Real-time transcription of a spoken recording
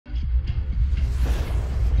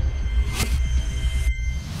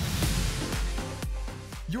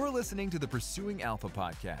You're listening to the Pursuing Alpha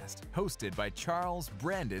podcast, hosted by Charles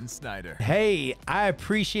Brandon Snyder. Hey, I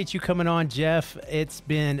appreciate you coming on, Jeff. It's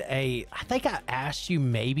been I think I asked you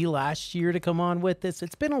maybe last year to come on with this.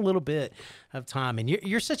 It's been a little bit of time, and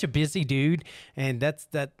you're such a busy dude, and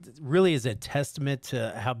that really is a testament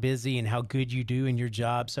to how busy and how good you do in your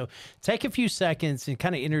job. So take a few seconds and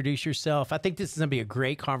kind of introduce yourself. I think this is going to be a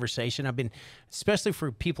great conversation. Especially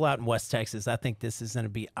for people out in West Texas, I think this is going to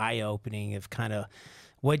be eye-opening of kind of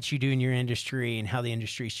what you do in your industry and how the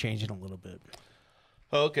industry is changing a little bit.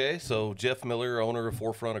 Okay, so Jeff Miller, owner of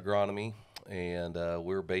Forefront Agronomy, and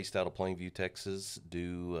we're based out of Plainview, Texas.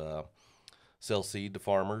 Sell seed to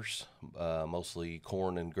farmers, mostly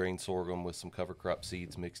corn and grain sorghum with some cover crop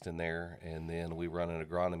seeds mixed in there. And then we run an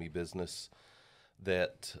agronomy business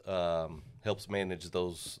that helps manage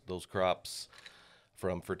those crops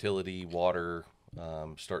from fertility, water,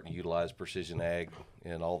 starting to utilize precision ag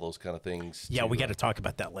and all those kind of things. Yeah, we got to talk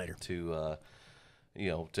about that later. To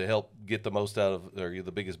help get the most out of, or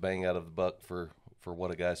the biggest bang out of the buck for what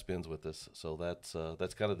a guy spends with us. So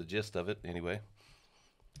that's kind of the gist of it, anyway.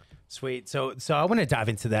 Sweet. So I want to dive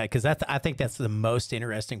into that because I think that's the most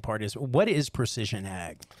interesting part. Is what is precision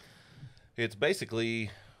ag? It's basically,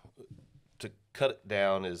 to cut it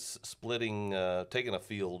down, is splitting, taking a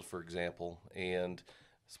field, for example, and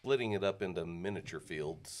splitting it up into miniature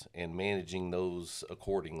fields and managing those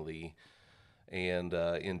accordingly. And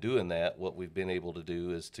in doing that, what we've been able to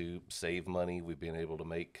do is to save money. We've been able to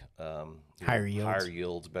make higher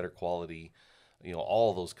yields, better quality,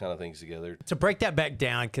 all those kind of things together. To break that back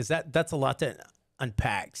down, because that's a lot to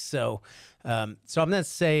unpack. So I'm going to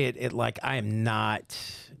say it like I am not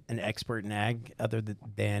an expert in ag, other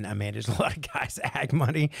than I manage a lot of guys' ag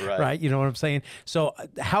money, right? You know what I'm saying? So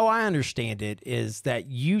how I understand it is that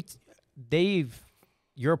you're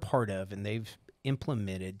a part of, and they've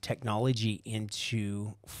implemented technology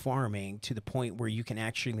into farming to the point where you can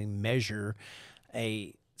actually measure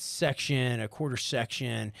a quarter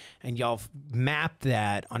section, and y'all map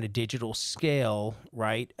that on a digital scale,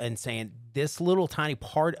 right? And saying this little tiny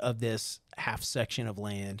part of this half section of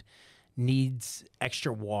land needs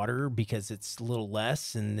extra water because it's a little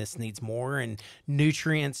less, and this needs more, and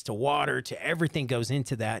nutrients to water to everything goes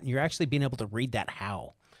into that. And you're actually being able to read that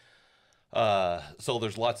how. So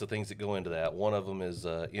there's lots of things that go into that. One of them is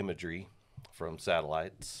imagery from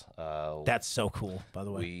satellites. That's so cool, by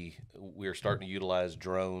the way. We're starting to utilize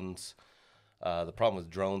drones. The problem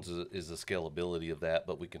with drones is the scalability of that,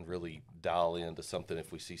 but we can really dial into something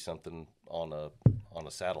if we see something on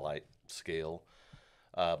a satellite scale.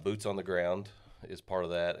 Boots on the ground is part of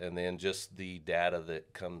that, and then just the data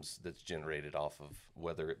that's generated off of,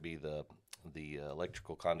 whether it be the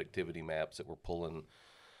electrical conductivity maps that we're pulling,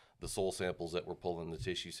 the soil samples that we're pulling, the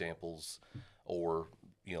tissue samples, or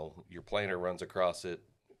your planter runs across it,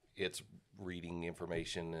 it's reading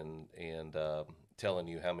information and telling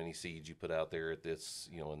you how many seeds you put out there at this,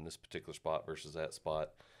 in this particular spot versus that spot.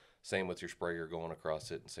 Same with your sprayer going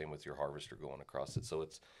across it, and same with your harvester going across it. So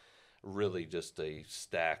it's really just a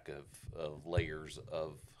stack of layers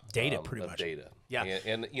of data, pretty much. Data. Yeah.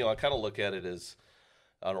 And I kind of look at it as,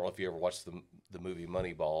 I don't know if you ever watched the movie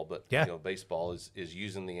Moneyball, but baseball is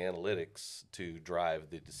using the analytics to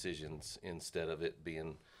drive the decisions instead of it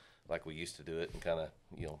being like we used to do it and kind of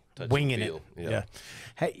touch winging and feel. it. Yeah.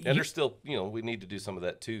 Hey, and there's still we need to do some of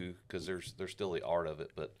that too, because there's still the art of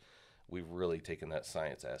it, but we've really taken that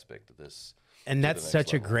science aspect of this. And that's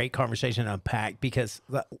such a great conversation to unpack, because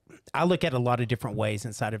I look at a lot of different ways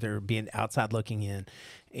inside of there being outside looking in.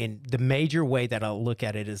 And the major way that I look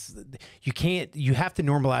at it is you have to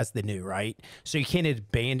normalize the new, right? So you can't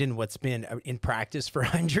abandon what's been in practice for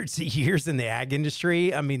hundreds of years in the ag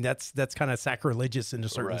industry. I mean, that's kind of sacrilegious in a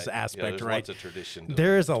certain aspect, right? Lots of tradition.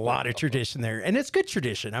 There's a lot of tradition there, and it's good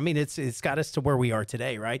tradition. I mean, it's got us to where we are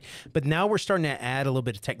today, right? But now we're starting to add a little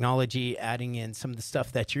bit of technology, adding in some of the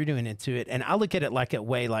stuff that you're doing into it. And I look at it like a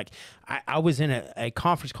way, like I was in a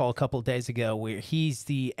conference call a couple of days ago where he's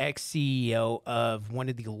the ex-CEO of one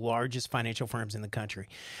of the largest financial firms in the country.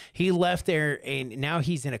 He left there, and now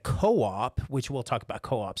he's in a co-op, which we'll talk about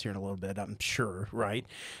co-ops here in a little bit, I'm sure, right?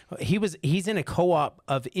 He's in a co-op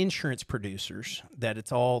of insurance producers that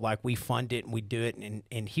it's all like we fund it and we do it,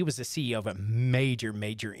 and he was the CEO of a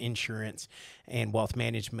major insurance and wealth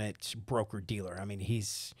management broker dealer. I mean,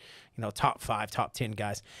 he's top 5, top 10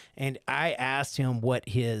 guys. And I asked him what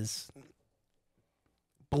his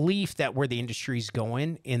belief that where the industry's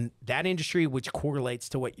going in that industry, which correlates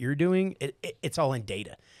to what you're doing, it's all in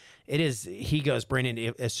data. It is, he goes,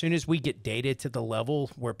 Brendan, as soon as we get data to the level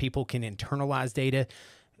where people can internalize data,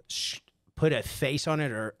 put a face on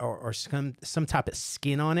it or some type of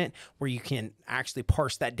skin on it where you can actually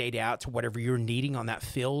parse that data out to whatever you're needing on that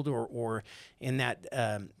field or in that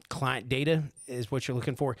client data is what you're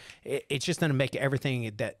looking for. It's just going to make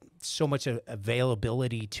everything that so much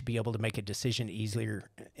availability to be able to make a decision easier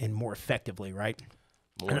and more effectively, right?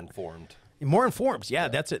 More informed. More informed. Yeah,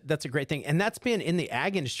 that's a great thing. And that's been in the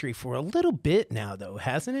ag industry for a little bit now, though,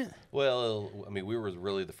 hasn't it? Well, I mean, we were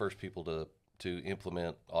really the first people to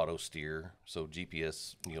implement auto steer, so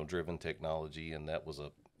GPS, driven technology, and that was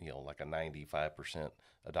like a 95%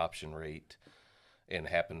 adoption rate, and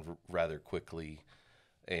happened rather quickly.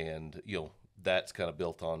 And that's kind of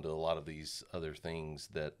built onto a lot of these other things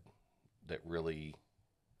that really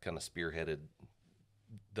kind of spearheaded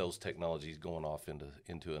those technologies going off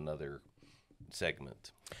into another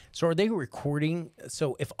segment. So are they recording?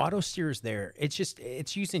 So if auto steer is there, it's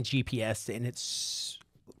using GPS, and it's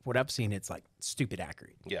what I've seen. It's like stupid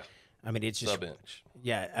accurate. Yeah. I mean, it's just sub-inch.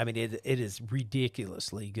 Yeah, I mean, it is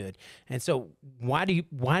ridiculously good. And so why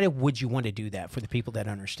would you want to do that for the people that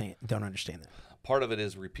don't understand that? Part of it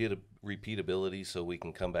is repeatability, so we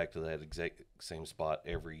can come back to that exact same spot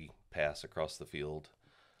every pass across the field.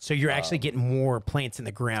 So you're actually getting more plants in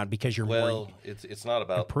the ground because you're more it's not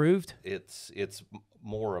about improved. It's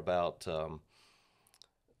more about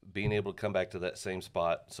being able to come back to that same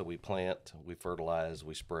spot. So we plant, we fertilize,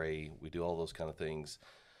 we spray, we do all those kind of things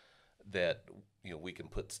that we can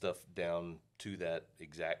put stuff down to that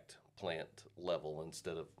exact plant level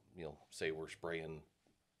instead of say we're spraying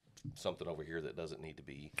something over here that doesn't need to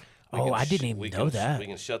be. I didn't even know that. We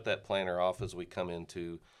can shut that planter off as we come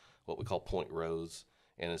into what we call point rows.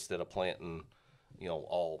 And instead of planting,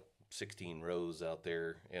 all 16 rows out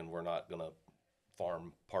there, and we're not going to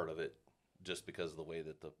farm part of it just because of the way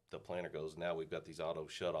that the planter goes. Now we've got these auto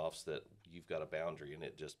shutoffs that you've got a boundary, and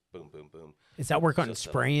it just boom, boom, boom. Does that work on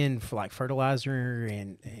spraying for like fertilizer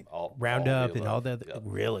and Roundup and all that? Yep.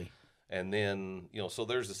 Really? And then, so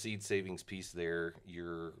there's a seed savings piece there.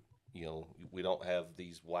 We don't have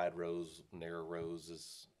these wide rows, narrow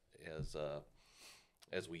rows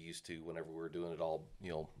as we used to whenever we were doing it all,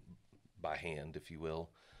 by hand, if you will.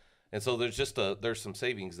 And so there's some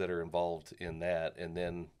savings that are involved in that. And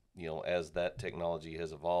then, as that technology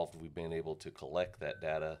has evolved, we've been able to collect that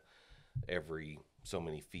data every so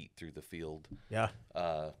many feet through the field. Yeah.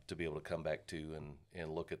 To be able to come back to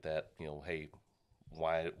and look at that, hey,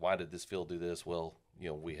 why did this field do this? Well,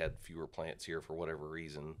 we had fewer plants here for whatever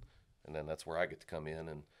reason. And then that's where I get to come in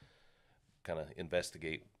and kind of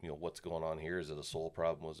investigate, what's going on here. Is it a soil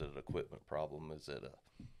problem? Was it an equipment problem? Is it a,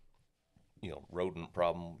 rodent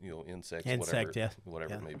problem? Insect,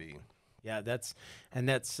 whatever it may be. Yeah,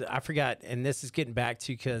 I forgot, and this is getting back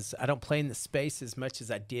to because I don't play in the space as much as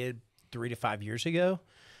I did 3 to 5 years ago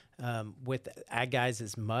with ag guys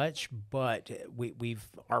as much, but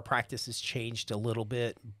our practice has changed a little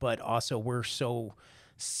bit, but also we're so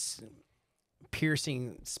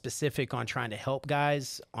piercing specific on trying to help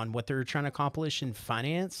guys on what they're trying to accomplish in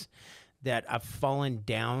finance that I've fallen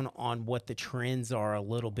down on what the trends are a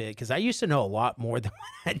little bit, because I used to know a lot more than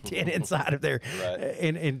what I did inside of there. Right.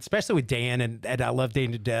 And especially with Dan, and I love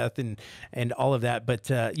Dan to death and all of that. But,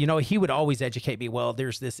 he would always educate me, well,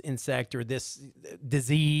 there's this insect or this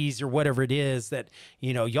disease or whatever it is that,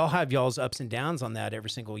 y'all have y'all's ups and downs on that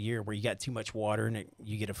every single year where you got too much water and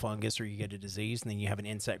you get a fungus or you get a disease and then you have an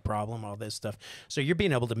insect problem, all this stuff. So you're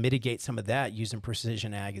being able to mitigate some of that using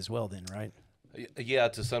precision ag as well then, right? Yeah,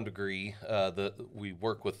 to some degree. We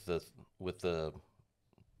work with the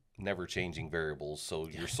never changing variables, so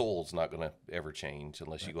your soil's not going to ever change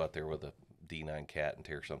unless you go out there with a D9 cat and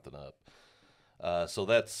tear something up.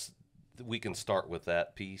 So we can start with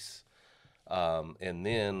that piece, and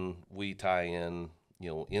then we tie in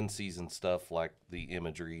in-season stuff like the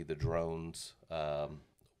imagery, the drones.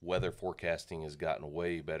 Weather forecasting has gotten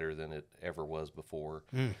way better than it ever was before.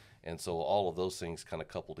 And so all of those things kind of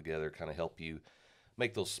couple together, kind of help you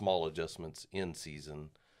make those small adjustments in season,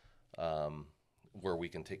 where we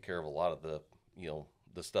can take care of a lot of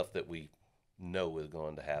the stuff that we know is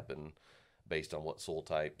going to happen based on what soil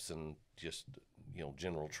types and just,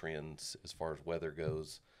 general trends as far as weather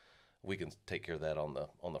goes. We can take care of that on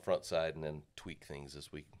the front side and then tweak things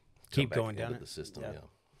as we keep going down the system. Yeah.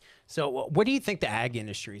 So where do you think the ag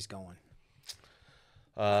industry is going?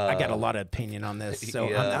 I got a lot of opinion on this, so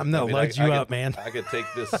yeah, I'm going to load you up, man. I could take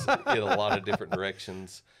this in a lot of different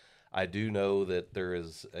directions. I do know that there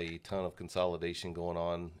is a ton of consolidation going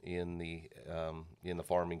on in the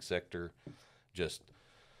farming sector. Just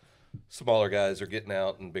smaller guys are getting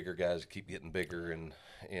out, and bigger guys keep getting bigger,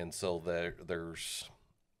 and so there's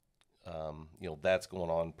that's going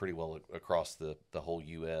on pretty well across the whole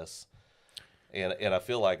U.S. And I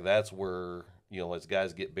feel like that's where, as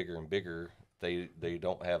guys get bigger and bigger, they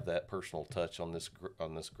don't have that personal touch on this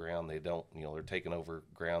ground. They don't, they're taking over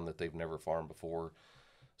ground that they've never farmed before.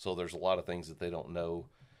 So there's a lot of things that they don't know,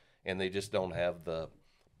 and they just don't have the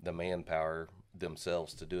manpower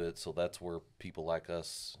themselves to do it. So that's where people like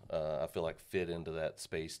us, I feel like, fit into that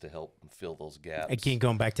space to help fill those gaps. Again,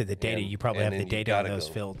 going back to the data, you probably have the data on those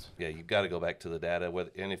fields. Yeah, you've got to go back to the data.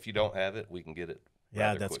 And if you don't have it, we can get it.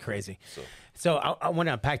 Yeah, that's quickly. crazy. So I want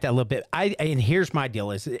to unpack that a little bit. And here's my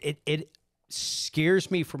deal: is it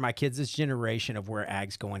scares me for my kids' this generation of where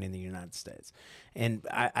ag's going in the United States. And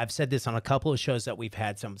I've said this on a couple of shows that we've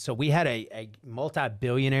had some. So we had a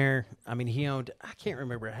multi-billionaire. I mean, he owned, I can't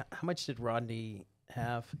remember, how much did Rodney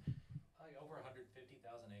have? Over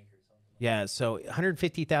 150,000 acres. Yeah, so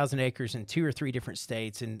 150,000 acres in 2 or 3 different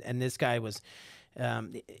states. And this guy was,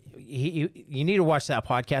 you need to watch that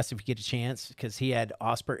podcast if you get a chance, because he has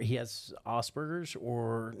Asperger's,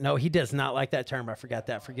 or no, he does not like that term. I forgot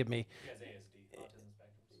that. Forgive me. He has ASD, autism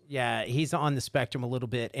spectrum. Yeah, he's on the spectrum a little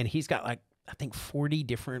bit, and he's got, like, I think 40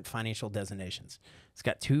 different financial designations. He's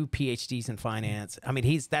got 2 PhDs in finance. I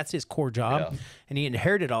mean, that's his core job, and he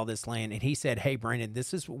inherited all this land. And he said, "Hey, Brandon,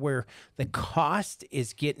 this is where the cost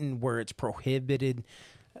is getting where it's prohibited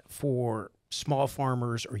for small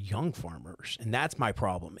farmers or young farmers, and that's my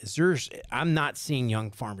problem. I'm not seeing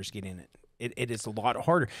young farmers get in it. It is a lot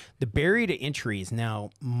harder. The barrier to entry is now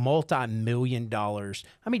multi-million dollars.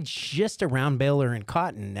 I mean, just around baler and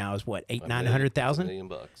cotton now is what, $900,000? $1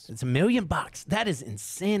 million. It's $1 million. That is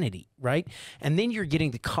insanity, right? And then you're getting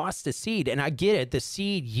the cost of seed, and I get it. The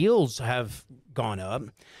seed yields have gone up.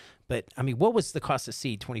 But, I mean, what was the cost of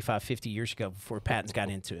seed 25, 50 years ago before patents got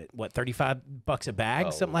into it? What, $35 a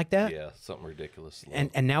bag, something like that? Yeah, something ridiculous.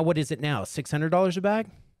 And now what is it now, $600 a bag?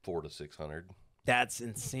 $400 to $600. That's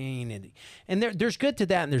insane. And there's good to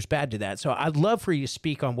that and there's bad to that. So I'd love for you to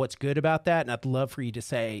speak on what's good about that, and I'd love for you to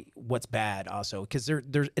say what's bad also, because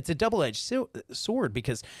it's a double-edged sword,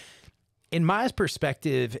 because in my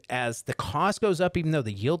perspective, as the cost goes up, even though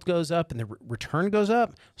the yield goes up and the return goes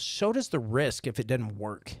up, so does the risk if it doesn't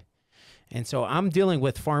work. And so I'm dealing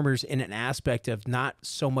with farmers in an aspect of not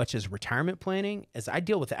so much as retirement planning as I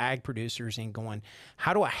deal with ag producers and going,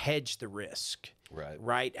 how do I hedge the risk?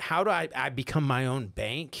 Right. How do I become my own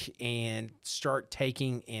bank and start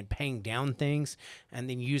taking and paying down things and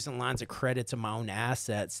then using lines of credit to my own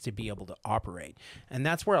assets to be able to operate? And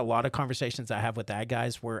that's where a lot of conversations I have with ag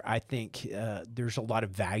guys, where I think there's a lot of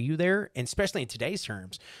value there, and especially in today's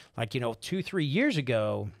terms. Like, 2-3 years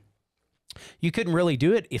ago, you couldn't really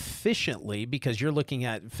do it efficiently because you're looking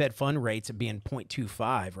at Fed fund rates of being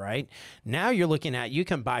 0.25, right? Now you're looking at, you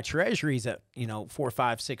can buy treasuries at, 4,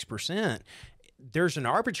 5, 6%. There's an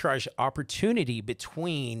arbitrage opportunity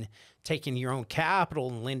between taking your own capital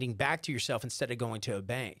and lending back to yourself instead of going to a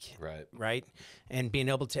bank. Right. And being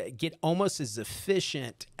able to get almost as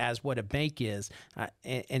efficient as what a bank is.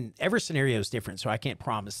 And every scenario is different, so I can't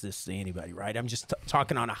promise this to anybody, right? I'm just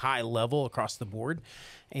talking on a high level across the board.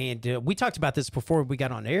 And we talked about this before we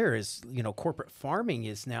got on air, is, corporate farming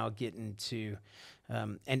is now getting to...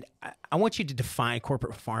 and I want you to define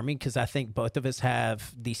corporate farming, because I think both of us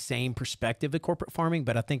have the same perspective of corporate farming,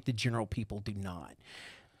 but I think the general people do not.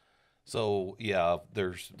 So, yeah,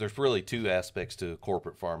 there's really 2 aspects to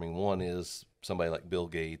corporate farming. One is somebody like Bill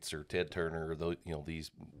Gates or Ted Turner, or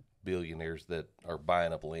these billionaires that are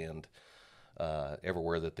buying up land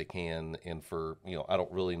everywhere that they can. And for, I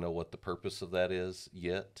don't really know what the purpose of that is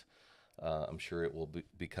yet. I'm sure it will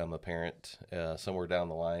become apparent somewhere down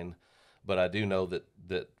the line. But I do know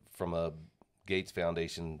that from a Gates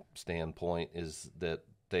Foundation standpoint is that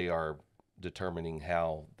they are determining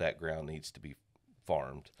how that ground needs to be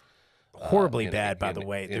farmed. Horribly bad, by the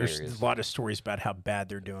way. There's a lot of stories about how bad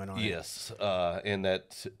they're doing on it. Yes, and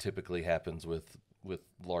that typically happens with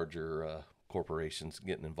larger corporations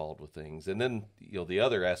getting involved with things. And then, the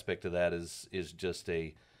other aspect of that is just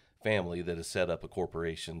a family that has set up a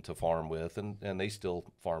corporation to farm with, and they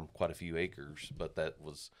still farm quite a few acres, but that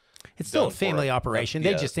was... It's still a family operation.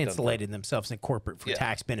 They just insulated themselves in corporate for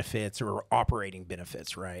tax benefits or operating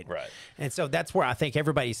benefits, right? Right. And so that's where I think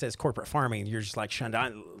everybody says corporate farming. You're just like shunned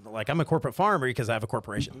on, like, I'm a corporate farmer because I have a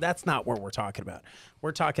corporation. That's not what we're talking about.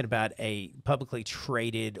 We're talking about a publicly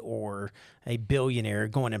traded or a billionaire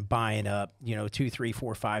going and buying up, 2, 3,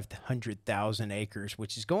 4, 500,000 acres,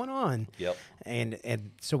 which is going on. Yep.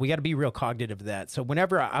 And so we got to be real cognitive of that. So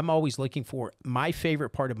whenever I'm always looking for, my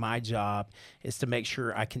favorite part of my job is to make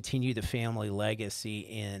sure I continue the family legacy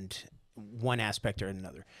in one aspect or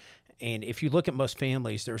another. And if you look at most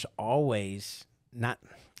families, there's always I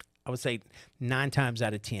would say 9 times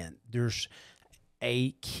out of 10, there's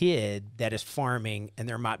a kid that is farming and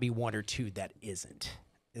there might be one or two that isn't.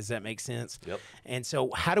 Does that make sense? Yep. And so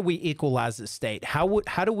how do we equalize the state? How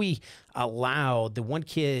do we allow the one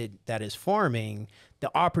kid that is farming the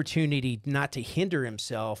opportunity not to hinder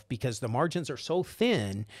himself because the margins are so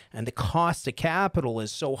thin and the cost of capital is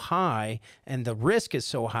so high and the risk is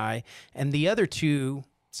so high, and the other two,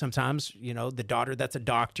 sometimes, the daughter that's a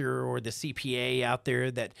doctor or the CPA out there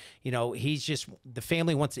that, the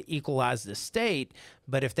family wants to equalize the state,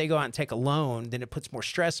 but if they go out and take a loan, then it puts more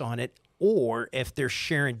stress on it. Or if they're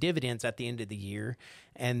sharing dividends at the end of the year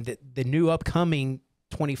and the new upcoming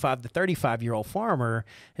 25 to 35-year-old farmer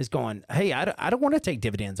is going, hey, I don't want to take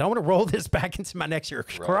dividends. I want to roll this back into my next year's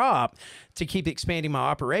crop to keep expanding my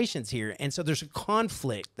operations here. And so there's a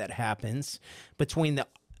conflict that happens between the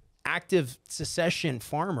active succession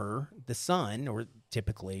farmer, the son, or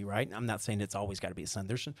typically, right? I'm not saying it's always got to be a son.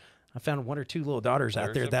 I found one or two little daughters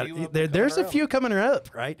out there there's a few coming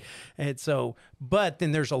up, right? And so, but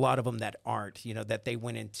then there's a lot of them that aren't, that they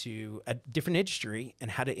went into a different industry and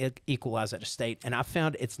how to equalize that estate. And I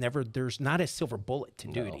found there's not a silver bullet to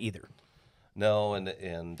do it either. No,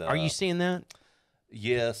 and are you seeing that?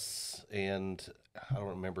 Yes, and I don't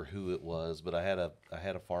remember who it was, but I had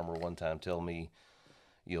a farmer one time tell me,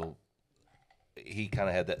 he kind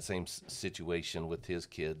of had that same situation with his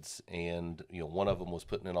kids, and one of them was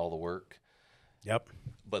putting in all the work. Yep.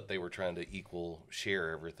 But they were trying to equal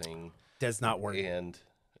share everything. Does not work. And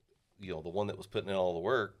the one that was putting in all the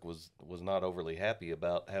work was not overly happy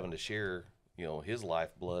about having to share his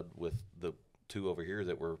lifeblood with the two over here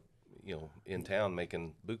that were in town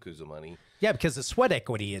making bukus of money. Yeah, because the sweat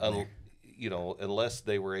equity in there. Unless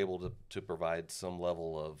they were able to provide some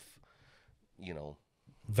level of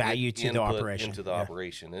value to the operation. Into the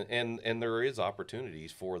operation. And there is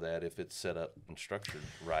opportunities for that if it's set up and structured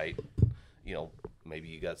right. Maybe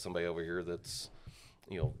you got somebody over here that's,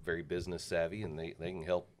 very business savvy, and they can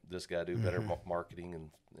help this guy do better marketing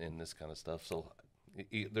and this kind of stuff. So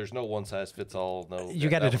there's no one size fits all. No, you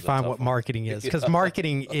got to define what marketing is, because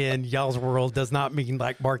marketing in y'all's world does not mean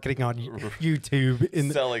like marketing on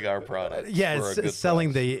YouTube. Selling our product. Yeah,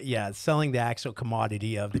 selling the actual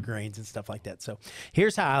commodity of the grains and stuff like that. So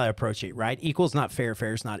here's how I approach it, right? Equal's not fair,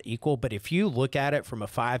 fair is not equal. But if you look at it from a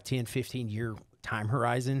 5, 10, 15-year time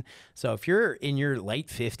horizon. So if you're in your late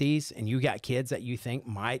 50s and you got kids that you think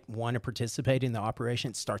might want to participate in the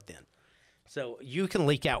operation, start then. So you can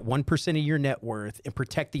leak out 1% of your net worth and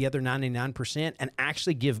protect the other 99% and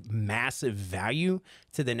actually give massive value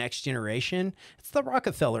to the next generation. It's the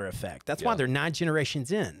Rockefeller effect. That's why they're 9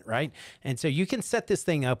 generations in, right? And so you can set this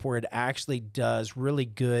thing up where it actually does really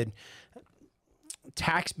good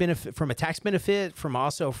tax benefit, from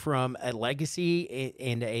also from a legacy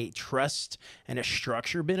and a trust and a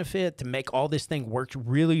structure benefit to make all this thing work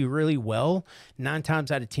really, really well 9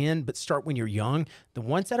 times out of 10. But start when you're young. The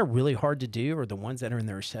ones that are really hard to do are the ones that are in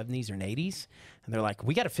their 70s or 80s. And they're like,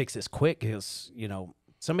 we got to fix this quick because,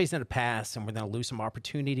 somebody's going to pass and we're going to lose some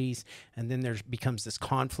opportunities. And then there becomes this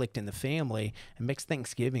conflict in the family and makes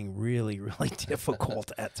Thanksgiving really, really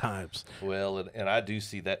difficult at times. Well, and I do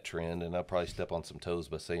see that trend, and I'll probably step on some toes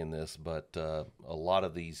by saying this, but a lot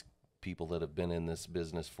of these people that have been in this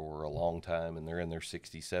business for a long time and they're in their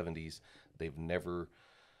 60s, 70s, they've never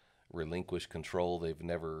relinquished control. They've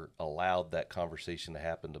never allowed that conversation to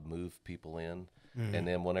happen to move people in. Mm-hmm. And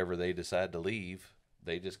then whenever they decide to leave,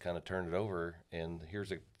 they just kind of turn it over, and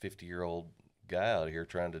here's a 50-year-old guy out here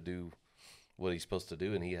trying to do what he's supposed to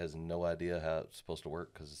do, and he has no idea how it's supposed to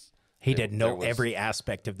work because he didn't know every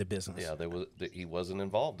aspect of the business. Yeah, he wasn't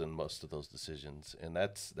involved in most of those decisions, and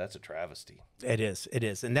that's a travesty. It is,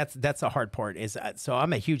 and that's the hard part. So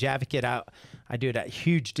I'm a huge advocate. I do it at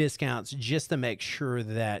huge discounts just to make sure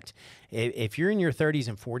that if you're in your 30s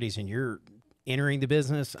and 40s and you're entering the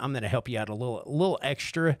business, I'm going to help you out a little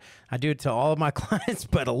extra. I do it to all of my clients,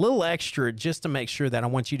 but a little extra just to make sure that I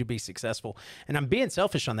want you to be successful. And I'm being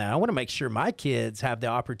selfish on that. I want to make sure my kids have the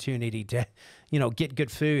opportunity to, get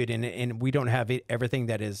good food and we don't have everything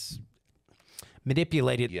that is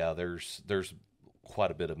manipulated. Yeah, there's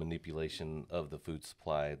quite a bit of manipulation of the food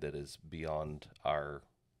supply that is beyond our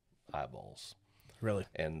eyeballs. Really?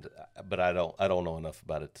 But I don't know enough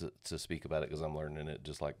about it to speak about it because I'm learning it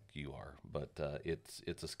just like you are. But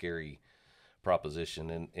it's a scary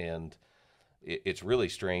proposition, and it's really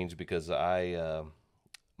strange because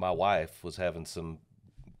my wife was having some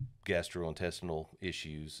gastrointestinal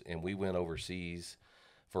issues, and we went overseas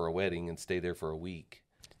for a wedding and stayed there for a week,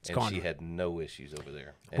 she had no issues over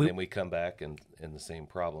there. And then we come back and the same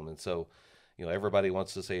problem, and so. Everybody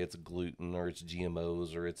wants to say it's gluten or it's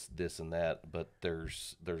GMOs or it's this and that, but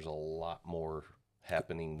there's a lot more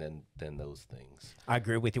happening than those things. I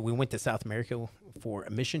agree with you. We went to South America for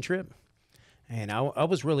a mission trip, and I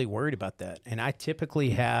was really worried about that. And I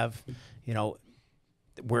typically have,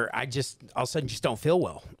 where I just all of a sudden just don't feel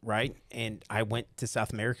well, right? And I went to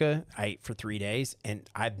South America. I ate for 3 days, and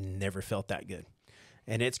I've never felt that good.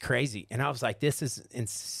 And it's crazy. And I was like, this is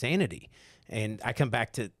insanity. And I come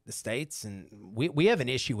back to the States, and we have an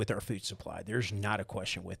issue with our food supply. There's not a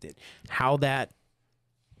question with it. How that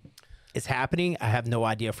is happening, I have no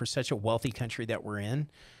idea. For such a wealthy country that we're in,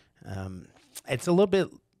 it's a little bit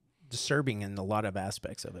disturbing in a lot of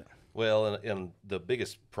aspects of it. Well, and the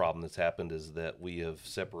biggest problem that's happened is that we have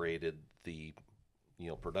separated the,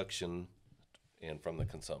 production and from the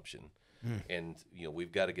consumption. And,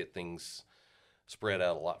 we've got to get things spread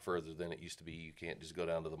out a lot further than it used to be. You can't just go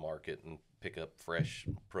down to the market and pick up fresh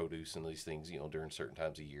produce and these things, during certain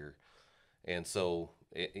times of year. And so,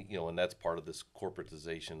 and that's part of this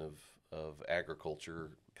corporatization of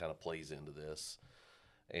agriculture kind of plays into this.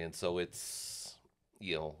 And so it's,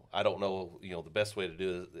 I don't know, the best way to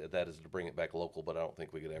do that is to bring it back local, but I don't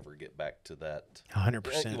think we could ever get back to that.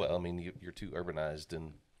 100%. Well, I mean, you're too urbanized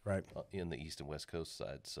right in the East and West Coast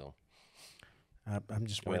side, so. I'm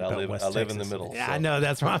just worried about West Texas. I live in the Texas. middle. Yeah, so. I know.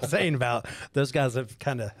 That's what I'm saying about those guys have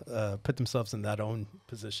kind of put themselves in that own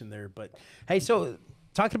position there. But, hey, so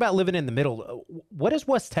talking about living in the middle, what is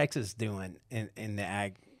West Texas doing in the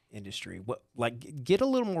ag industry? Get a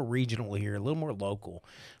little more regional here, a little more local.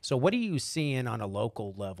 So what are you seeing on a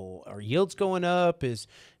local level? Are yields going up?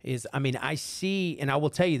 I see, and I will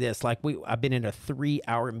tell you this, I've been in a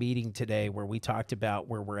 3-hour meeting today where we talked about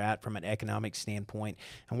where we're at from an economic standpoint,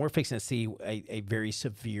 and we're fixing to see a very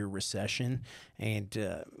severe recession. And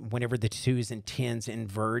whenever the 2s and 10s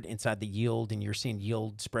invert inside the yield, and you're seeing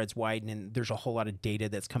yield spreads widen, and there's a whole lot of data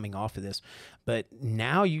that's coming off of this. But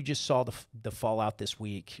now you just saw the fallout this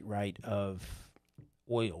week, right, of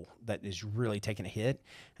oil that is really taking a hit,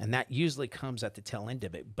 and that usually comes at the tail end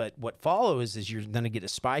of it. But what follows is you're going to get a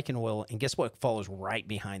spike in oil, and guess what follows right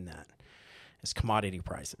behind that? Is commodity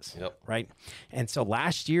prices, right? And so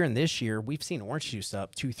last year and this year, we've seen orange juice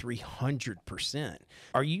up 200-300%.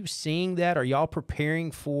 Are you seeing that? Are y'all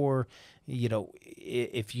preparing for,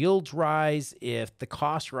 if yields rise, if the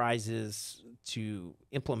cost rises to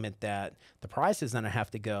implement that, the price is going to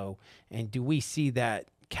have to go? And do we see that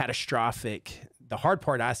catastrophic? The hard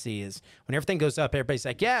part I see is when everything goes up, everybody's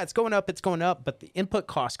like, yeah, it's going up, but the input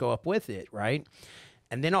costs go up with it, right?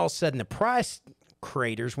 And then all of a sudden the price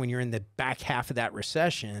craters when you're in the back half of that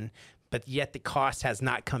recession, but yet the cost has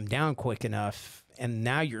not come down quick enough. And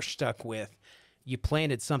now you're stuck with, you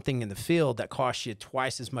planted something in the field that costs you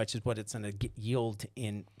twice as much as what it's going to get yield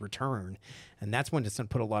in return. And that's when it's going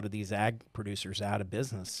to put a lot of these ag producers out of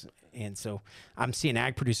business. And so I'm seeing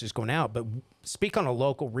ag producers going out, but speak on a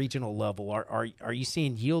local, regional level. Are you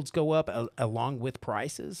seeing yields go up along with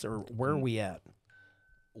prices, or where are we at?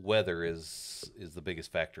 Weather is the biggest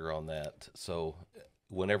factor on that. So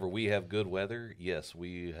whenever we have good weather, yes,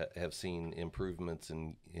 we have seen improvements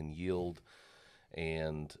in yield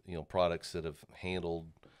and products that have handled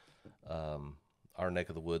our neck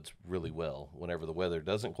of the woods really well. Whenever the weather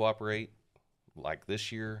doesn't cooperate, like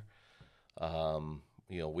this year,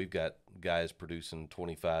 we've got guys producing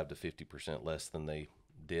 25 to 50% less than they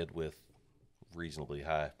did with reasonably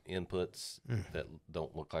high inputs that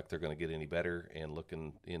don't look like they're going to get any better. And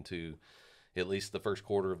looking into at least the first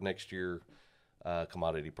quarter of next year,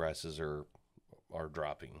 commodity prices are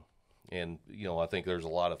dropping. And, I think there's a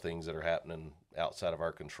lot of things that are happening outside of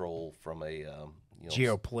our control from a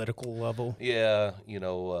geopolitical level. Yeah.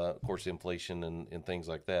 Of course, inflation and things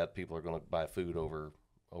like that. People are going to buy food over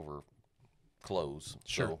clothes.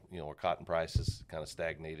 Sure. So, our cotton prices kind of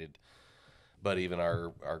stagnated. But even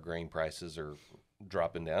our grain prices are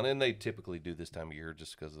dropping down, and they typically do this time of year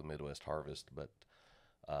just because of the Midwest harvest. But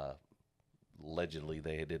allegedly,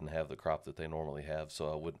 they didn't have the crop that they normally have,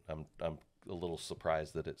 so I'm a little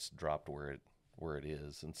surprised that it's dropped where it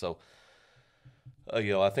is. And so,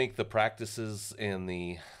 I think the practices and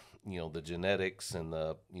the genetics and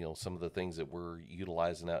the some of the things that we're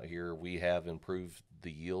utilizing out here, we have improved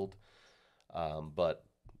the yield, but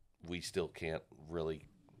we still can't really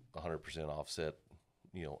 100% offset,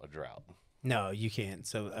 a drought. No, you can't.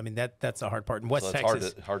 So, I mean, that's a hard part. In West so it's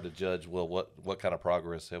Texas, hard to judge. Well, what kind of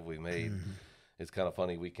progress have we made? Mm-hmm. It's kind of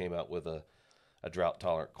funny. We came out with a drought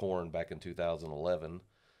tolerant corn back in 2011,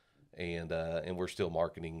 and we're still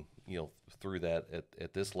marketing, through that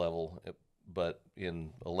at this level. But in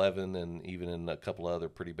 11 and even in a couple of other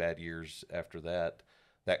pretty bad years after that,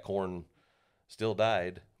 that corn still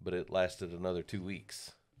died, but it lasted another 2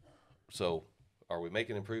 weeks. So, are we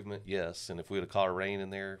making improvement? Yes. And if we would have caught a rain in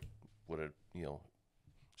there, would have,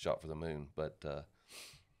 shot for the moon. But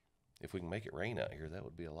if we can make it rain out here, that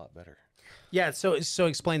would be a lot better. Yeah. So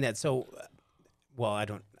explain that. So, well,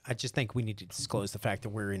 I just think we need to disclose the fact that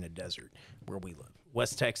we're in a desert where we live.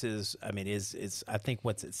 West Texas, I mean, is I think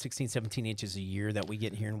what's it, 16, 17 inches a year that we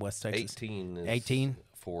get here in West Texas? 18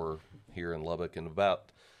 for here in Lubbock, and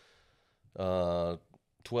about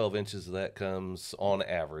 12 inches of that comes on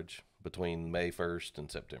average between May 1st and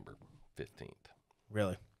September 15th.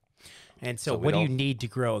 Really? And so what do you need to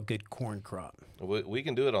grow a good corn crop? We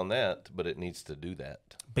can do it on that, but it needs to do that.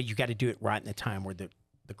 But you got to do it right in the time where the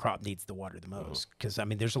crop needs the water the most. Because, I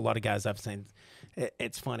mean, there's a lot of guys I've seen.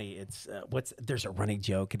 It's funny. It's there's a running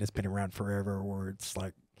joke, and it's been around forever, where it's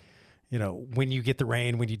like, you know, when you get the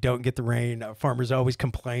rain, when you don't get the rain, farmers always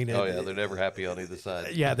complain. Oh, yeah, they're never happy on either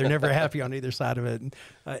side. Yeah, they're never happy on either side of it. And,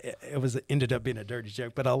 it ended up being a dirty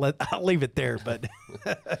joke, but I'll leave it there. But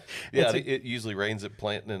yeah, it usually rains at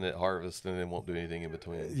planting and at harvest, and then won't do anything in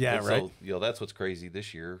between. Yeah, and right. So, you know, that's what's crazy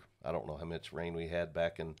this year. I don't know how much rain we had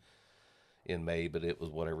back in May, but it was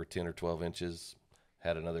whatever 10 or 12 inches.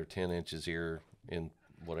 Had another 10 inches here in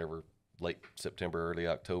whatever late September, early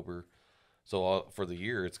October. So for the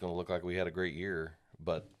year, it's going to look like we had a great year,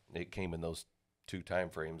 but it came in those two time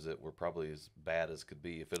frames that were probably as bad as could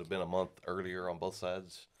be. If it had been a month earlier on both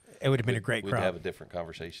sides, it would have been a great crop. We'd have a different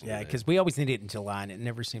conversation. Yeah, because we always need it in July, and it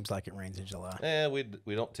never seems like it rains in July. Yeah, we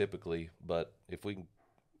don't typically, but if we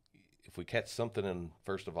catch something in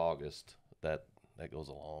 1st of August, that goes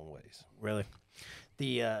a long ways. Really?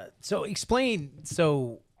 So explain.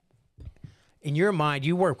 So in your mind,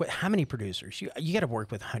 you work with how many producers? You got to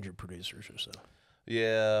work with 100 producers or so.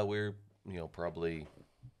 Yeah, we're probably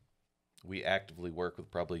we actively work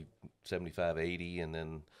with probably 75, 80, and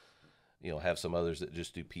then have some others that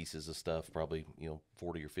just do pieces of stuff. Probably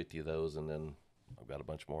 40 or 50 of those, and then I've got a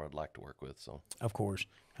bunch more I'd like to work with. So of course,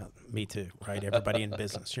 me too. Right? Everybody in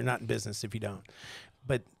business. You're not in business if you don't.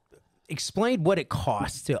 But explain what it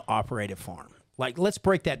costs to operate a farm. Like, let's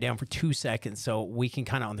break that down for 2 seconds so we can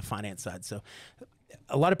kind of on the finance side. So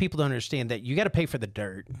a lot of people don't understand that you got to pay for the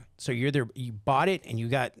dirt. So you bought it and you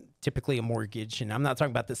got typically a mortgage. And I'm not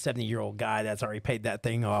talking about the 70-year-old guy that's already paid that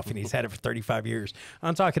thing off and he's had it for 35 years.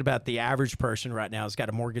 I'm talking about the average person right now has got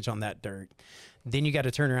a mortgage on that dirt. Then you got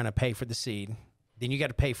to turn around and pay for the seed. Then you got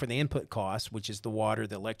to pay for the input costs, which is the water,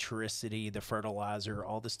 the electricity, the fertilizer,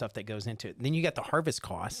 all the stuff that goes into it. Then you got the harvest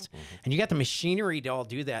costs, and you got the machinery to all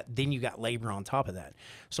do that. Then you got labor on top of that.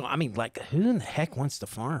 So, I mean, like, who in the heck wants to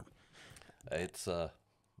farm? It's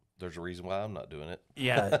there's a reason why I'm not doing it.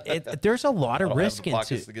 Yeah, there's a lot of risk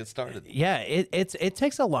into it to get started. Yeah, it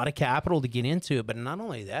takes a lot of capital to get into it, but not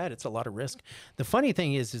only that, it's a lot of risk. The funny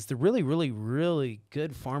thing is the really, really, really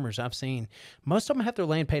good farmers I've seen, most of them have their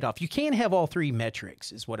land paid off. You can't have all three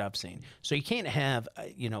metrics, is what I've seen. So you can't have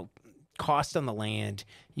cost on the land,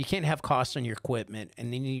 you can't have cost on your equipment,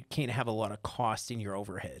 and then you can't have a lot of cost in your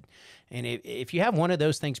overhead. And if you have one of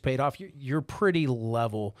those things paid off, you're pretty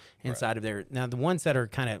level inside of there. Now, the ones that are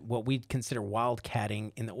kind of what we consider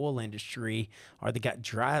wildcatting in the oil industry are the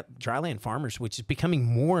dryland farmers, which is becoming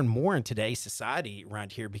more and more in today's society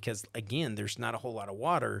around here because, again, there's not a whole lot of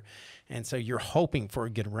water. And so you're hoping for a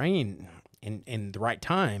good rain in the right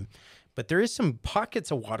time. But there is some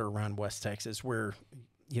pockets of water around West Texas where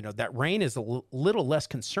that rain is a little less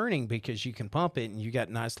concerning because you can pump it and you got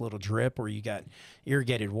nice little drip or you got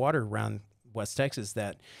irrigated water around West Texas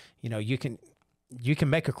that, you can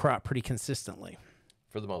make a crop pretty consistently.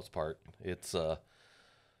 For the most part, it's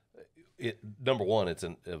number one, it's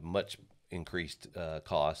a much increased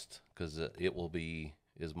cost because it will be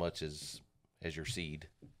as much as your seed.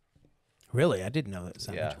 Really? I didn't know that.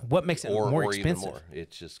 Yeah. What makes it more expensive? Even more.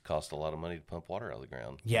 It just costs a lot of money to pump water out of the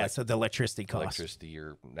ground. Yeah, so the electricity cost. Electricity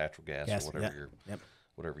or natural gas or whatever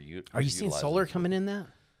whatever you Are you seeing solar coming in that?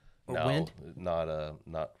 Or no, wind?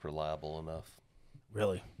 not reliable enough.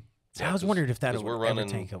 Really? So I was wondering if that would ever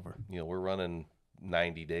take over. We're running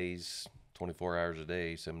 90 days, 24 hours a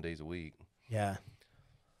day, 7 days a week. Yeah.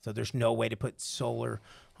 So there's no way to put solar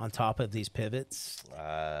on top of these pivots?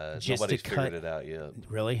 Nobody's figured it out yet.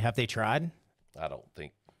 Really? Have they tried? I don't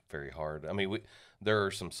think very hard. I mean, there are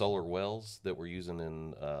some solar wells that we're using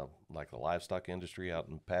in like the livestock industry out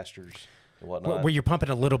in pastures and whatnot. Where you're pumping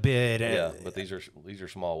a little bit. Yeah, but these are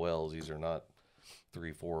small wells. These are not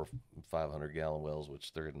 300, 400, 500 gallon wells,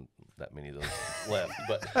 which there isn't that many of those left.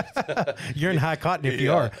 But you're in high cotton if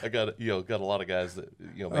you are. I got got a lot of guys that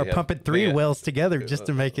are pumping three wells together just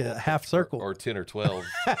to make a half circle, or 10 or 12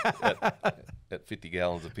 at 50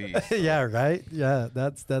 gallons apiece. Yeah, right. Yeah,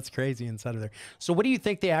 that's crazy inside of there. So, what do you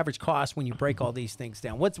think the average cost when you break all these things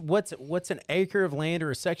down? What's an acre of land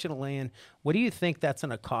or a section of land? What do you think that's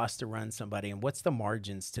going to cost to run somebody, and what's the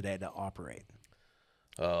margins today to operate?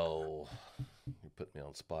 Oh, you put me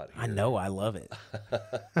on the spot here. I know, I love it.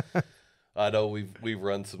 I know we've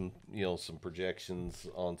run some some projections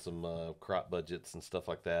on some crop budgets and stuff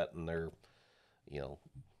like that, and they're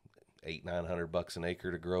 $800-900 an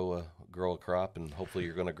acre to grow a crop, and hopefully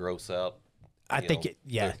you're going to gross out. I think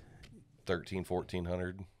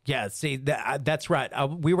 $1,300-1,400. Yeah, see that's right.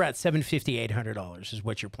 We were at $750, $800 is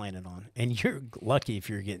what you're planning on, and you're lucky if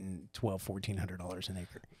you're getting $1,200-1,400 an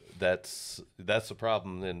acre. That's the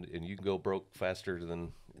problem, and you can go broke faster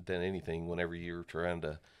than anything whenever you're trying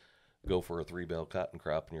to go for a 3-bale cotton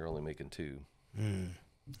crop and you're only making 2.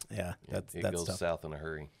 Yeah, it goes tough. south in a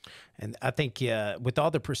hurry. And I think with all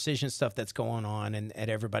the precision stuff that's going on, and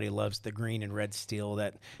everybody loves the green and red steel,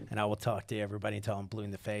 and I will talk to everybody until I'm blue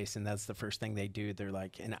in the face, and that's the first thing they do. They're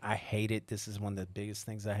like, and I hate it. This is one of the biggest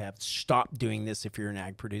things I have. Stop doing this if you're an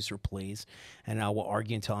ag producer, please. And I will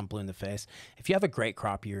argue until I'm blue in the face. If you have a great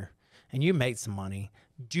crop year and you make some money,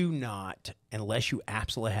 do not, unless you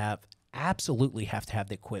absolutely have to have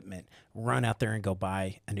the equipment, run out there and go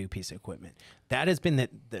buy a new piece of equipment. That has been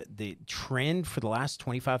the trend for the last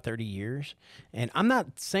 25, 30 years. And I'm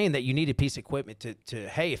not saying that you need a piece of equipment to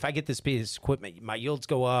hey, if I get this piece of equipment, my yields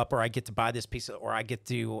go up, or I get to buy this piece or I get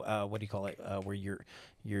to, what do you call it, where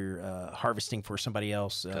you're harvesting for somebody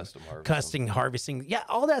else. Custom harvesting. Yeah,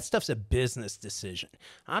 all that stuff's a business decision.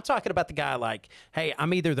 I'm talking about the guy like, hey,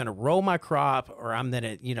 I'm either going to roll my crop, or I'm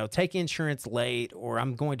going to, take insurance late, or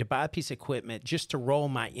I'm going to buy a piece of equipment just to roll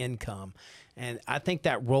my income. And I think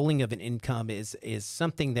that rolling of an income is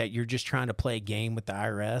something that you're just trying to play a game with the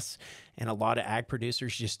IRS. And a lot of ag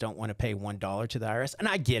producers just don't want to pay $1 to the IRS. And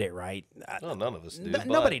I get it, right? Well, none of us do.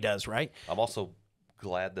 Nobody does, right? I'm also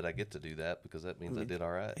glad that I get to do that, because that means I did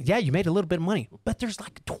all right. Yeah, you made a little bit of money. But there's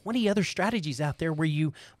like 20 other strategies out there where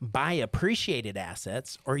you buy appreciated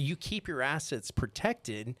assets, or you keep your assets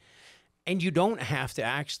protected, and you don't have to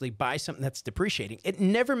actually buy something that's depreciating. It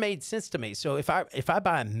never made sense to me. So if I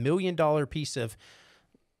buy $1 million piece of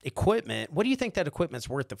equipment, what do you think that equipment's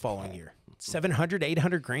worth the following year? 700,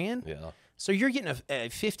 800 grand? Yeah. So you're getting a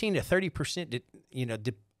 15 to 30%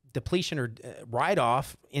 depletion or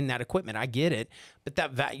write-off in that equipment. I get it, but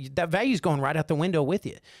that value is going right out the window with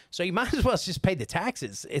you. So you might as well just pay the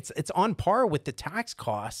taxes. It's on par with the tax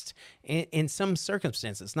costs in some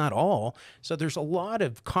circumstances, not all. So there's a lot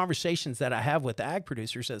of conversations that I have with ag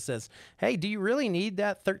producers that says, hey, do you really need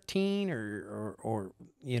that 13 or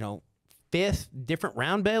fifth different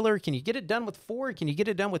round baler? Can you get it done with 4? Can you get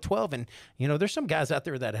it done with 12? And there's some guys out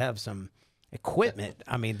there that have some equipment.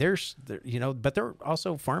 I mean, but they're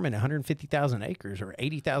also farming 150,000 acres or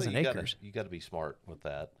 80,000 acres. You got to be smart with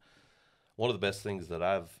that. One of the best things that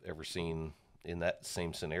I've ever seen in that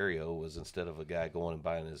same scenario was, instead of a guy going and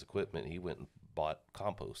buying his equipment, he went and bought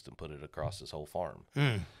compost and put it across his whole farm.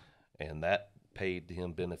 And that paid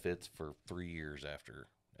him benefits for 3 years after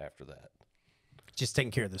that. Just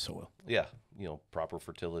taking care of the soil. Yeah. Proper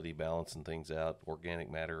fertility, balancing things out,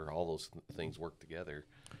 organic matter, all those things work together.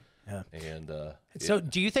 Yeah. And so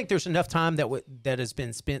do you think there's enough time that has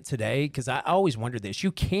been spent today? Because I always wonder this.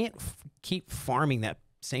 You can't keep farming that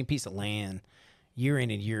same piece of land year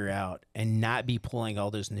in and year out and not be pulling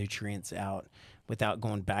all those nutrients out without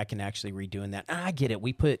going back and actually redoing that. And I get it.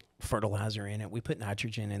 We put fertilizer in it. We put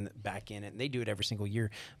nitrogen back in it, and they do it every single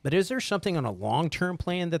year. But is there something on a long-term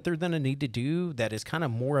plan that they're going to need to do that is kind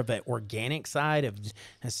of more of an organic side of,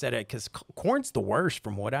 instead of, because corn's the worst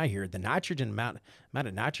from what I hear. The nitrogen amount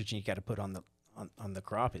of nitrogen you got to put on the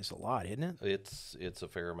crop is a lot, isn't it? It's a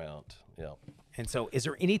fair amount. Yeah. And so is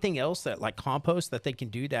there anything else that, like compost, that they can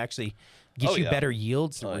do to actually get you better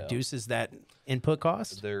yields and reduces that input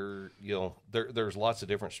cost? There's lots of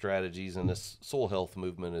different strategies, and this soil health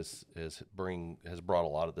movement has brought a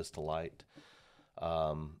lot of this to light.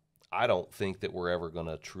 I don't think that we're ever going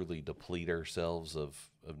to truly deplete ourselves of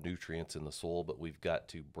nutrients in the soil, but we've got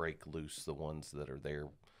to break loose the ones that are there,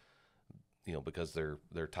 because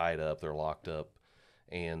they're tied up, they're locked up.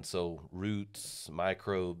 And so roots,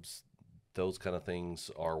 microbes, those kind of things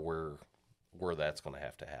are where that's going to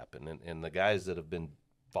have to happen. And the guys that have been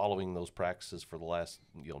following those practices for the last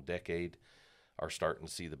decade are starting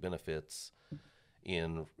to see the benefits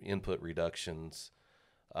in input reductions,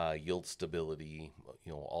 yield stability,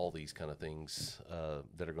 all these kind of things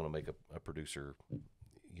that are going to make a producer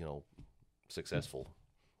successful.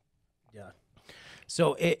 Yeah.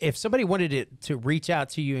 So if somebody wanted to reach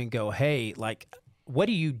out to you and go, hey, like, what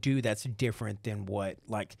do you do that's different than what,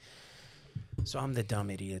 like, So I'm the dumb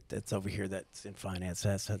idiot that's over here that's in finance.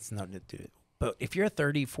 That's nothing to do with it. But if you're a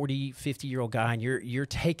 30, 40, 50-year-old guy and you're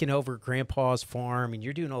taking over grandpa's farm and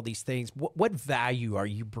you're doing all these things, what value are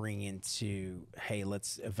you bringing to, hey,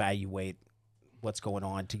 let's evaluate what's going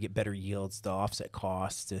on to get better yields, to offset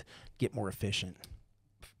costs, to get more efficient?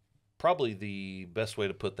 Probably the best way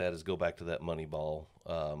to put that is go back to that Moneyball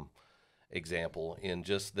example, in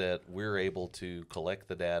just that we're able to collect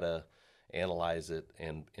the data, analyze it,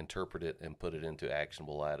 and interpret it, and put it into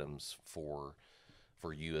actionable items for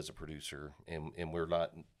you as a producer. And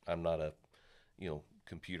I'm not a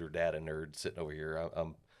computer data nerd sitting over here.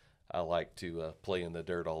 I like to play in the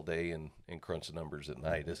dirt all day and crunch the numbers at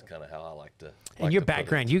night. Is kind of how I like to. And your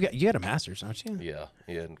background, you got a master's, don't you? Yeah,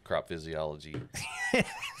 in crop physiology.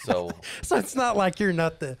 So it's not like you're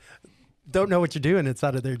not don't know what you're doing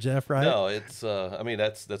inside of there, Jeff, right? No, it's I mean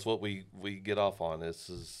that's what we get off on. This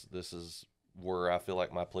is where I feel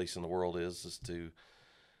like my place in the world is to,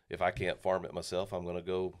 if I can't farm it myself, I'm going to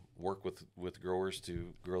go work with growers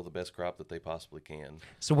to grow the best crop that they possibly can.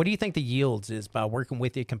 So what do you think the yields is by working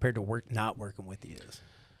with you compared to not working with you is?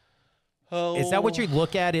 Oh, is that what you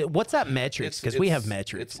look at? What's that metrics? Because we have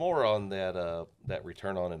metrics. It's more on that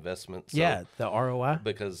return on investment. So, yeah, the ROI.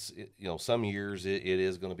 Because some years it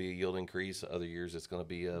is going to be a yield increase. Other years it's going to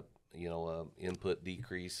be a input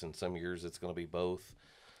decrease, and some years it's going to be both.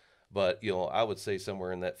 But I would say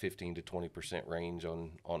somewhere in that 15 to 20% range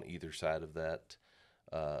on either side of that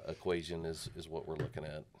equation is what we're looking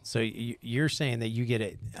at. So you're saying that you get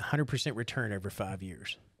a 100% return over 5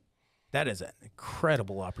 years. That is an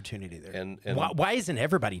incredible opportunity there. And why isn't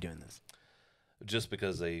everybody doing this? Just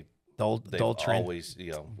because they've trend. Always,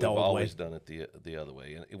 we've always done it the other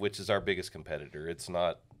way, which is our biggest competitor. It's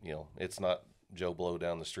not Joe Blow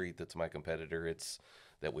down the street that's my competitor. It's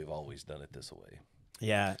that we've always done it this way.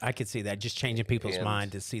 Yeah, I could see that. Just changing people's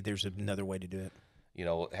mind to see there's another way to do it.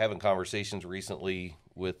 Having conversations recently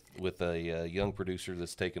with a young producer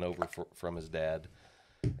that's taken over from his dad,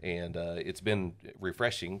 and it's been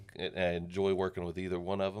refreshing. I enjoy working with either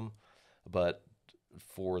one of them, but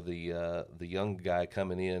for the young guy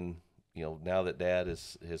coming in, now that dad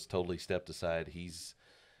has totally stepped aside, he's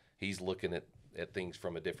looking at things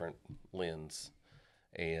from a different lens,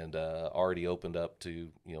 and already opened up to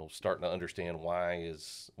starting to understand why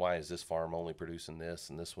is this farm only producing this,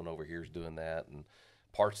 and this one over here is doing that, and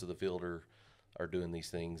parts of the field are doing these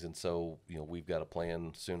things. And so we've got a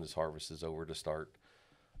plan as soon as harvest is over to start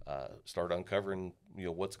uncovering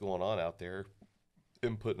what's going on out there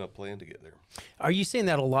and putting a plan together. Are you seeing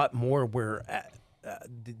that a lot more where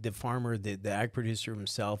the farmer, the ag producer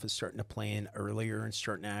himself is starting to plan earlier and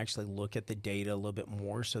starting to actually look at the data a little bit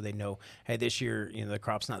more, so they know, hey, this year, the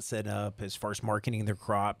crop's not set up as far as marketing their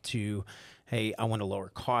crop to, hey, I want to lower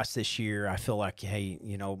costs this year. I feel like, hey,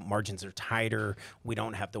 margins are tighter. We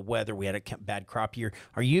don't have the weather. We had a bad crop year.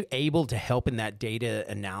 Are you able to help in that data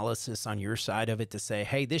analysis on your side of it to say,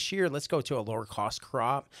 hey, this year, let's go to a lower cost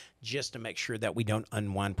crop just to make sure that we don't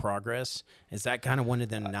unwind progress? Is that kind of one of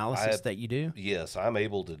the analysis that you do? Yes, I'm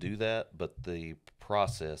able to do that, but the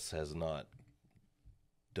process has not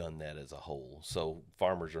done that as a whole. So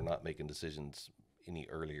farmers are not making decisions any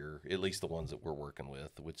earlier, at least the ones that we're working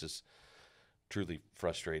with, which is truly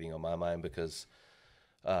frustrating on my mind, because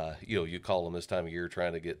you call them this time of year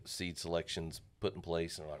trying to get seed selections put in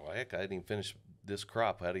place, and they're like, well, heck, I didn't even finish this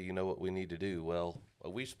crop. How do you know what we need to do? Well,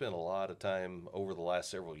 we've spent a lot of time over the last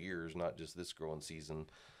several years, not just this growing season,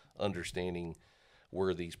 understanding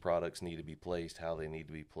where these products need to be placed, how they need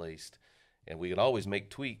to be placed. And we can always make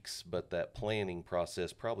tweaks, but that planning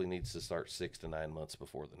process probably needs to start 6 to 9 months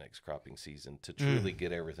before the next cropping season to truly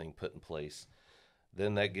get everything put in place.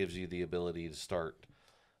 Then that gives you the ability to start,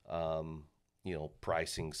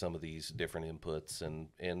 pricing some of these different inputs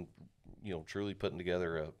and truly putting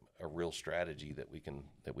together a real strategy that we can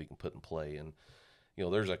put in play. And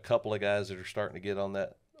there's a couple of guys that are starting to get on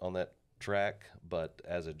that track, but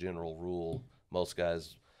as a general rule, most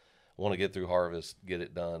guys want to get through harvest, get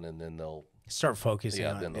it done, and then they'll start focusing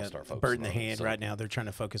on then they'll start focusing bird in the on hand. it. So, right now, they're trying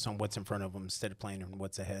to focus on what's in front of them instead of planning on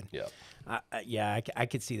what's ahead. Yeah. I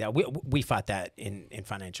could see that. We fight that in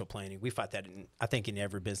financial planning. We fight that I think in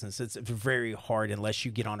every business. It's very hard unless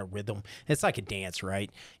you get on a rhythm. It's like a dance,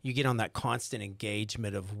 right? You get on that constant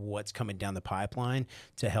engagement of what's coming down the pipeline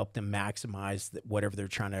to help them maximize whatever they're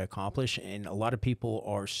trying to accomplish. And a lot of people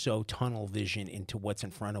are so tunnel vision into what's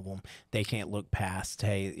in front of them, they can't look past,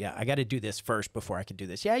 hey, yeah, I got to do this first before I can do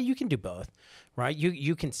this. Yeah, you can do both. right?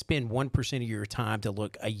 You can spend 1% of your time to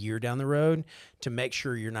look a year down the road to make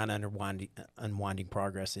sure you're not unwinding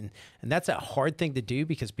progress. And that's a hard thing to do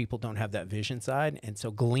because people don't have that vision side. And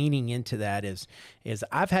so gleaning into that is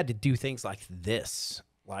I've had to do things like this.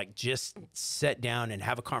 Like just sit down and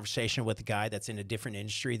have a conversation with a guy that's in a different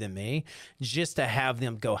industry than me, just to have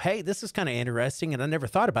them go, hey, this is kind of interesting, and I never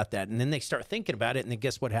thought about that. And then they start thinking about it, and then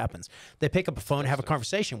guess what happens? They pick up a phone and have a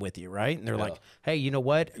conversation with you, right? And they're like, hey, you know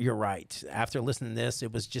what? You're right. After listening to this,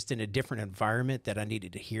 it was just in a different environment that I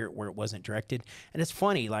needed to hear it where it wasn't directed. And it's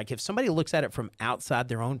funny, like if somebody looks at it from outside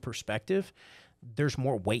their own perspective, there's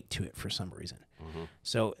more weight to it for some reason.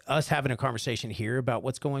 So us having a conversation here about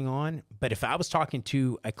what's going on, but if I was talking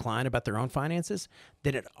to a client about their own finances,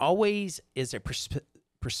 then it always is a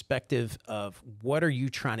perspective of what are you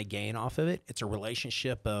trying to gain off of it? It's a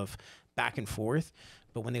relationship of back and forth.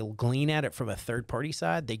 But when they glean at it from a third-party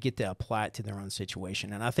side, they get to apply it to their own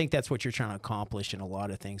situation. And I think that's what you're trying to accomplish in a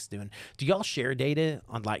lot of things doing. Do y'all share data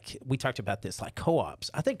on, like, we talked about this, like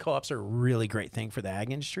co-ops? I think co-ops are a really great thing for the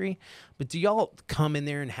ag industry. But do y'all come in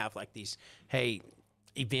there and have, like, these, hey,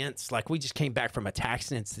 events? Like, we just came back from a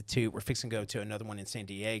tax institute. We're fixing to go to another one in San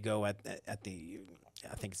Diego at the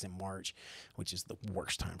I think it's in March, which is the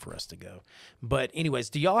worst time for us to go. But anyways,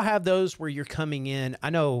 do y'all have those where you're coming in? I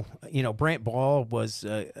know, Brent Ball was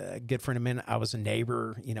a good friend of mine. I was a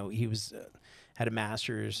neighbor. He was had a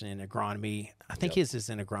master's in agronomy. I think his is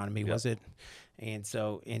in agronomy, was it? And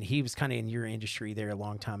so, and he was kind of in your industry there a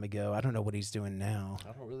long time ago. I don't know what he's doing now.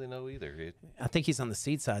 I don't really know either. I think he's on the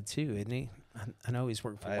seed side too, isn't he? I know he's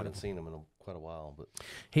working for. I haven't seen him in quite a while, but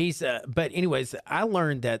he's. But anyways, I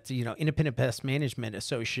learned that Independent Pest Management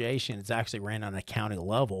Association is actually ran on a county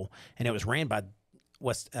level, and it was ran by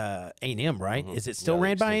West A&M, right? Is it still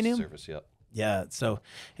ran by A&M? Service, yep. Yeah. So,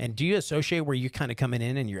 and do you associate where you're kind of coming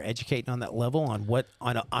in and you're educating on that level on what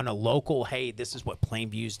on a local? Hey, this is what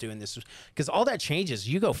Plainview's doing. This is because all that changes.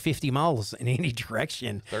 You go 50 miles in any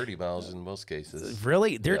direction. 30 miles in most cases.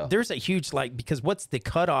 Really, there's a huge because what's the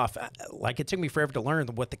cutoff? Like it took me forever to learn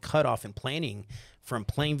what the cutoff in planning from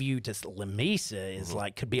Plainview to La Mesa is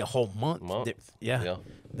like. Could be a whole month. Yeah.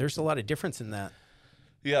 There's a lot of difference in that.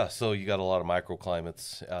 Yeah. So you got a lot of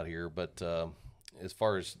microclimates out here, but as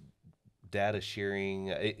far as data sharing,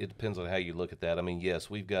 it depends on how you look at that. I mean, yes,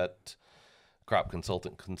 we've got crop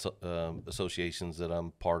consultant associations that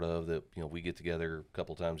I'm part of that, we get together a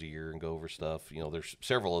couple times a year and go over stuff. There's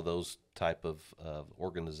several of those type of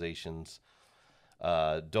organizations.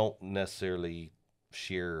 Don't necessarily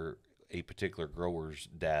share a particular grower's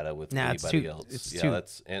data with anybody else.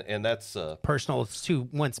 That's personal. It's too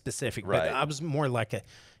one specific. Right. But I was more like a,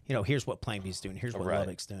 here's what Plainview's doing. Here's what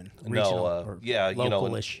Lubbock's doing. Regional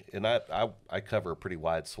local-ish. And I cover a pretty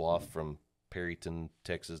wide swath from Perryton,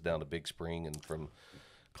 Texas, down to Big Spring, and from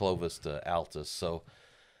Clovis to Altus. So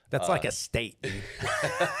that's like a state.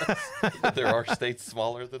 There are states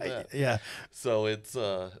smaller than that. Yeah. So it's,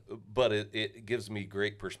 but it gives me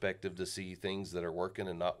great perspective to see things that are working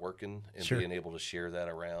and not working, and being able to share that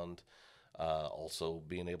around. Also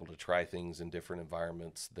being able to try things in different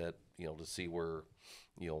environments that, to see where,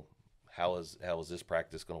 how is this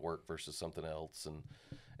practice going to work versus something else,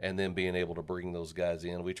 and then being able to bring those guys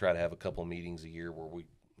in. We try to have a couple of meetings a year where we,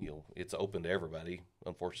 it's open to everybody.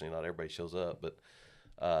 Unfortunately, not everybody shows up, but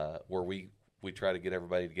where we try to get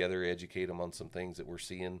everybody together, educate them on some things that we're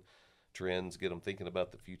seeing, trends, get them thinking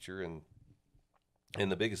about the future, and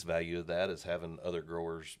the biggest value of that is having other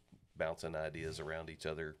growers bouncing ideas around each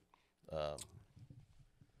other.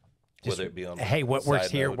 Whether it be on what works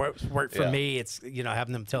here, what worked for me. It's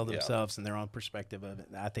having them tell themselves and their own perspective of it.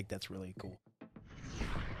 I think that's really cool.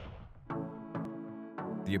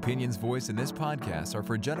 The opinions voiced in this podcast are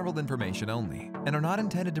for general information only and are not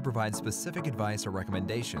intended to provide specific advice or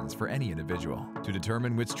recommendations for any individual. To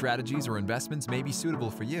determine which strategies or investments may be suitable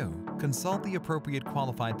for you, consult the appropriate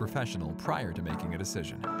qualified professional prior to making a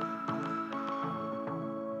decision.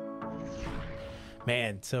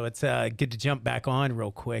 Man, so it's good to jump back on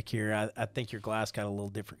real quick here. I think your glass got a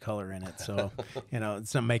little different color in it, so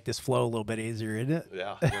it's gonna make this flow a little bit easier, isn't it?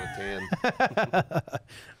 Yeah, I got a tan.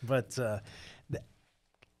 But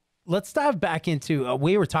let's dive back into.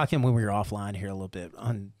 We were talking when we were offline here a little bit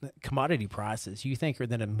on commodity prices. You think they're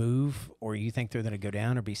going to move, or you think they're going to go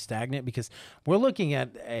down or be stagnant? Because we're looking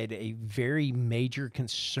at a very major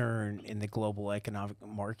concern in the global economic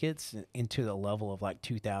markets into the level of like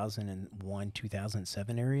 2001,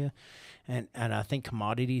 2007 area, and I think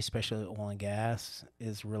commodities, especially oil and gas,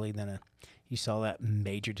 is really going to. You saw that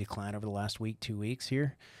major decline over the last week, 2 weeks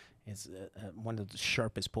here. It's one of the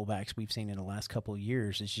sharpest pullbacks we've seen in the last couple of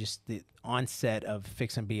years. It's just the onset of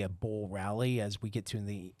fixing to be a bull rally as we get to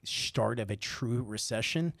the start of a true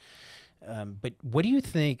recession. But what do you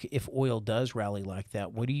think if oil does rally like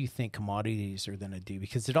that? What do you think commodities are going to do?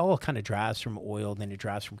 Because it all kind of drives from oil, then it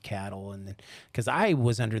drives from cattle, and then because I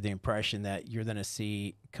was under the impression that you're going to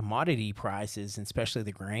see commodity prices, and especially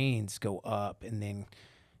the grains, go up, and then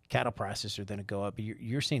cattle prices are going to go up.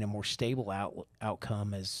 You're seeing a more stable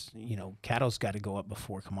outcome as cattle's got to go up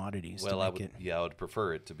before commodities. Well, I would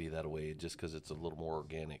prefer it to be that way, just because it's a little more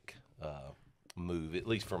organic move, at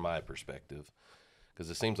least from my perspective. Because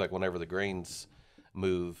it seems like whenever the grains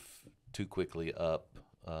move too quickly up,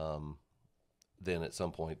 then at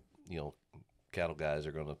some point, cattle guys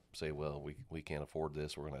are going to say, "Well, we can't afford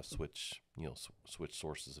this. We're going to switch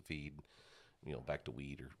sources of feed, back to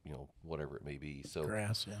wheat or whatever it may be." So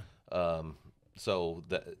grass, yeah. So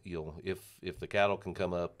that if the cattle can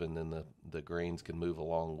come up and then the grains can move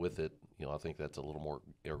along with it, I think that's a little more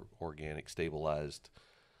organic, stabilized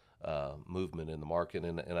movement in the market,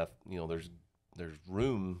 and there's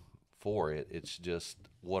room for it. It's just,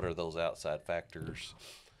 what are those outside factors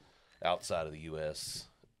outside of the U.S.?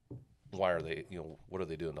 Why are they, what are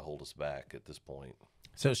they doing to hold us back at this point?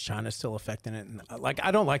 So is China still affecting it? And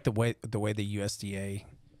I don't like the way the USDA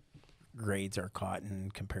grades our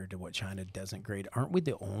cotton compared to what China doesn't grade. Aren't we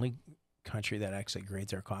the only country that actually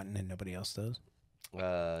grades our cotton and nobody else does?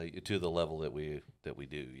 To the level that we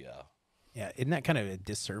do, yeah. Yeah, isn't that kind of a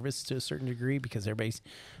disservice to a certain degree? Because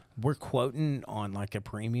we're quoting on like a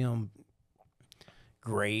premium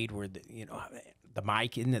grade where the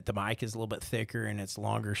mic is a little bit thicker and it's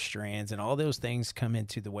longer strands, and all those things come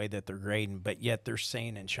into the way that they're grading. But yet they're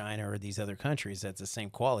saying in China or these other countries that's the same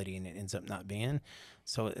quality, and it ends up not being.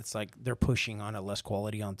 So it's like they're pushing on a less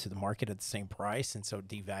quality onto the market at the same price, and so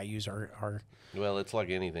devalues are. Well, it's like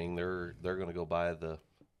anything. They're going to go buy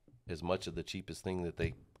as much of the cheapest thing that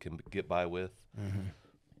they can get by with,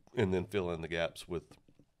 and then fill in the gaps with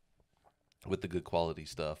the good quality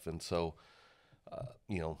stuff. And so,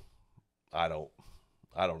 I don't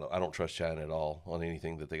know. I don't trust China at all on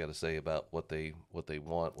anything that they got to say about what they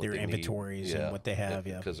want, what their they inventories need. and what they have.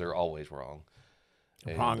 Yeah, because they're always wrong.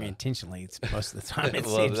 Wrong intentionally. It's most of the time. It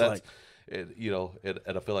well, seems like. And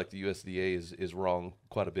I feel like the USDA is wrong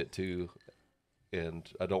quite a bit too, and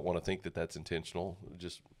I don't want to think that that's intentional.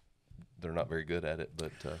 Just they're not very good at it.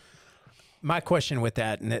 But my question with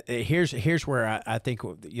that, and here's where I think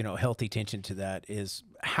healthy tension to that is,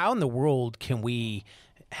 how in the world can we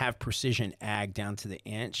have precision ag down to the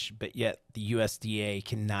inch, but yet the USDA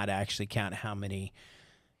cannot actually count how many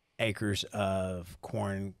acres of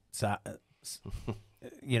corn,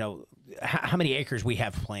 how many acres we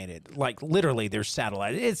have planted? Like literally, there's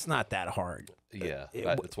satellite. It's not that hard. Yeah,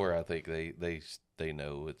 that's where I think they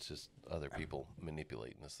know. It's just other people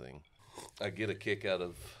manipulating this thing. I get a kick out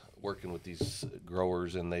of working with these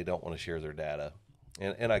growers, and they don't want to share their data,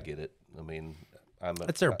 and I get it. I mean,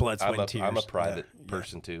 that's their blood, sweat, and tears. I'm a private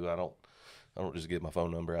person too. I don't just give my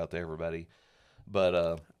phone number out to everybody,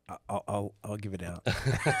 but I'll give it out.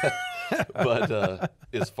 But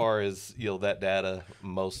as far as that data,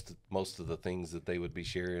 most of the things that they would be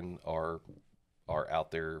sharing are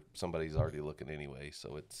out there. Somebody's already looking anyway,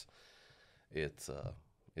 so it's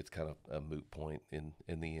kind of a moot point in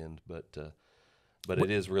the end. But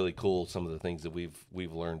it is really cool, some of the things that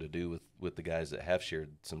we've learned to do with the guys that have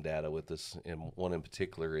shared some data with us. And one in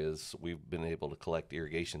particular is we've been able to collect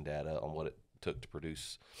irrigation data on what it took to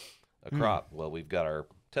produce a crop. Well, we've got our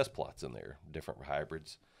test plots in there, different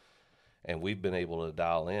hybrids, and we've been able to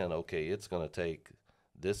dial in, okay, it's going to take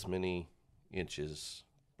this many inches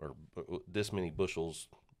or this many bushels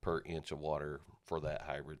per inch of water for that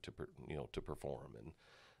hybrid to perform,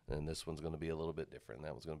 and this one's going to be a little bit different, and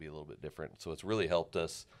that one's going to be a little bit different. So it's really helped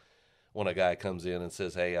us when a guy comes in and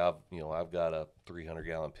says, hey, I've got a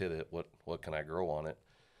 300-gallon pivot, what can I grow on it?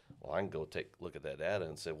 Well, I can go take a look at that data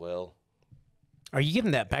and say, well, are you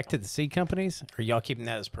giving that back to the seed companies, or are y'all keeping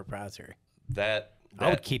that as proprietary? I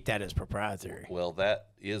would keep that as proprietary. Well, that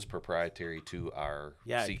is proprietary to our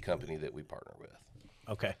seed company that we partner with.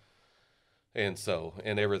 Okay. And so,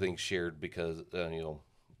 and everything's shared because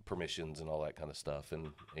permissions and all that kind of stuff,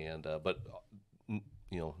 but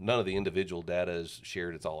none of the individual data is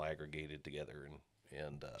shared. It's all aggregated together,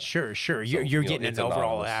 and sure. You're getting an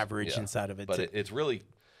overall average inside of it. But it's really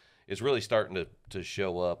starting to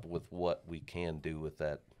show up with what we can do with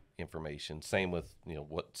that information. Same with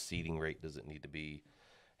what seeding rate does it need to be,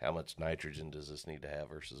 how much nitrogen does this need to have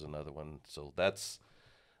versus another one. So that's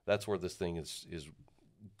where this thing is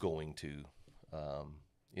going to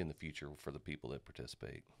in the future for the people that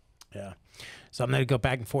participate. Yeah. So I'm going to go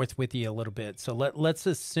back and forth with you a little bit. So let's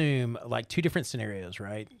assume like two different scenarios,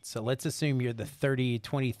 right? So let's assume you're the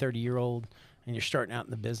 30-year-old and you're starting out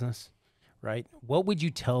in the business, right? What would you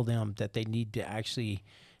tell them that they need to actually,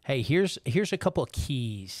 hey, here's a couple of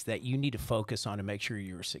keys that you need to focus on to make sure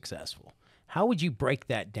you're successful? How would you break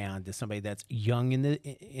that down to somebody that's young in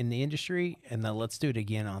the industry? And then let's do it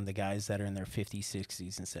again on the guys that are in their 50s,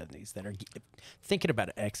 60s, and 70s that are thinking about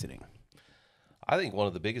exiting. I think one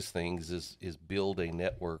of the biggest things is build a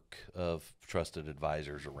network of trusted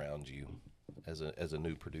advisors around you as a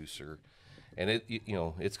new producer, and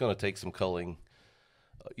it's going to take some culling,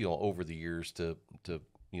 over the years to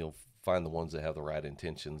find the ones that have the right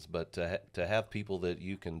intentions, but to have people that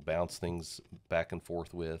you can bounce things back and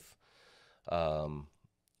forth with,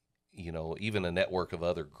 even a network of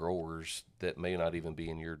other growers that may not even be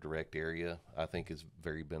in your direct area, I think is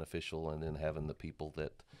very beneficial, and then having the people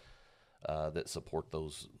that support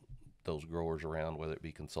those growers around, whether it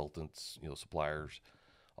be consultants, suppliers,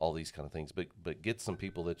 all these kind of things. But get some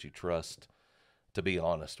people that you trust to be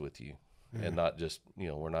honest with you, and not just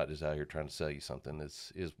we're not just out here trying to sell you something.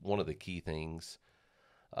 Is one of the key things.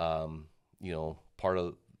 Part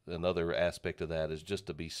of another aspect of that is just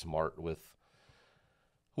to be smart with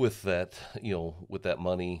that with that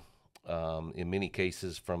money. In many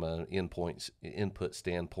cases, from an input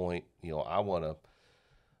standpoint, I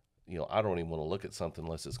don't even want to look at something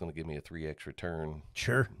unless it's going to give me a 3x return.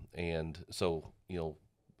 Sure. And so,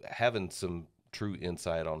 having some true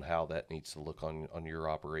insight on how that needs to look on your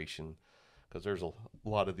operation, because there's a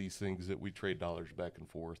lot of these things that we trade dollars back and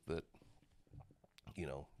forth that,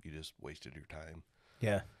 you just wasted your time.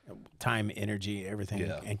 Yeah. Time, energy, everything,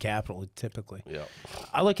 and capital, typically. Yeah.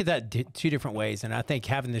 I look at that two different ways, and I think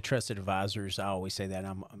having the trusted advisors, I always say that.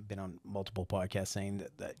 I've been on multiple podcasts saying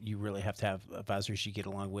that you really have to have advisors you get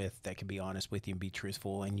along with that can be honest with you and be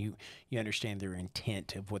truthful, and you understand their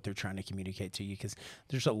intent of what they're trying to communicate to you, because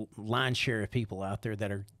there's a lion's share of people out there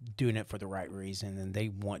that are doing it for the right reason, and they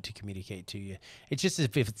want to communicate to you. It's just as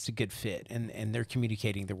if it's a good fit, and they're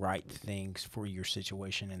communicating the right things for your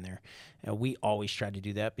situation in there. We always try to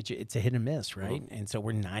do that, but it's a hit and miss, right? And so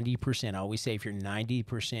we're 90%. I always say if you're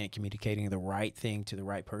 90% communicating the right thing to the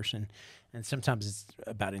right person, and sometimes it's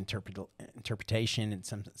about interpretation, and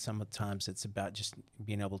sometimes it's about just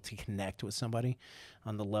being able to connect with somebody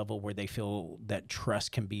on the level where they feel that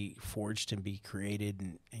trust can be forged and be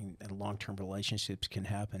created, and long-term relationships can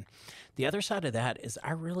happen. The other side of that is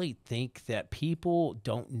I really think that people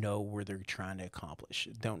don't know where they're trying to accomplish,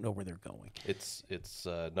 don't know where they're going. It's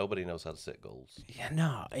nobody knows how to set goals. Yeah,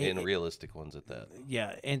 no. And realistic ones at that.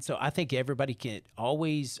 Yeah, and so I think everybody can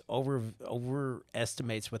always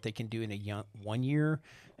overestimates what they can do in a 1 year,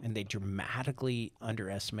 and they dramatically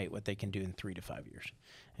underestimate what they can do in 3 to 5 years.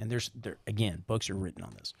 And again, books are written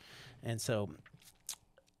on this. And so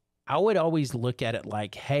I would always look at it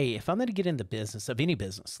like, hey, if I'm going to get in the business of any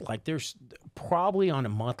business, like there's probably on a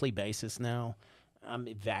monthly basis now, I'm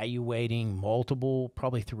evaluating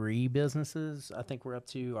probably 3 businesses. I think we're up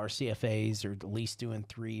to our CFAs are at least doing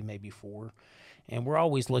 3, maybe 4. And we're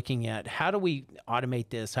always looking at how do we automate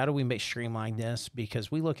this? How do we streamline this?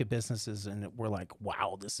 Because we look at businesses and we're like,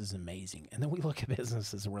 wow, this is amazing. And then we look at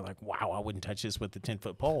businesses and we're like, wow, I wouldn't touch this with a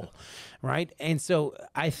 10-foot pole, right? And so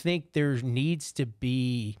I think there needs to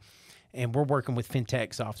be, and we're working with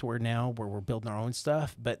fintech software now where we're building our own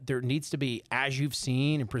stuff, but there needs to be, as you've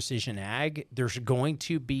seen in precision ag, there's going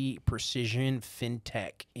to be precision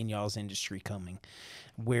fintech in y'all's industry coming,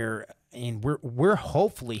 and we're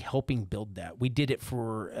hopefully helping build that. We did it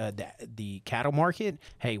for the cattle market.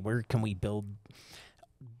 Hey, where can we build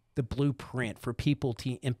the blueprint for people to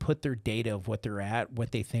input their data of what they're at,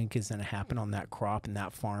 what they think is going to happen on that crop and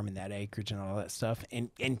that farm and that acreage and all that stuff,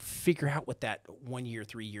 and figure out what that 1 year,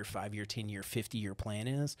 3 year, 5 year, 10 year, 50 year plan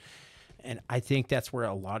is. And I think that's where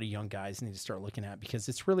a lot of young guys need to start looking at, because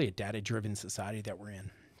it's really a data-driven society that we're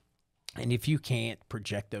in. And if you can't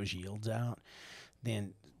project those yields out,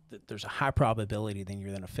 then there's a high probability then you're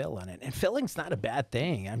going to fail on it. And failing's not a bad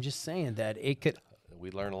thing. I'm just saying that it could.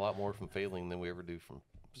 We learn a lot more from failing than we ever do from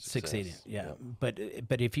succeeding. Yeah. But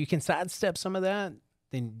if you can sidestep some of that,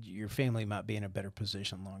 then your family might be in a better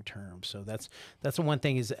position long term. So that's the one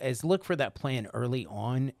thing is look for that plan early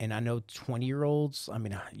on. And I know 20-year-olds, I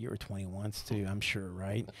mean, you were 20 once too, I'm sure,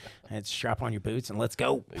 right? And strap on your boots and let's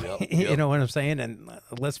go. Yep. You know what I'm saying? And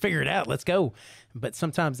let's figure it out. Let's go. But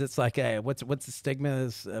sometimes it's like, what's the stigma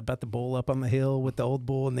is about the bull up on the hill with the old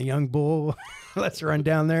bull and the young bull? Let's run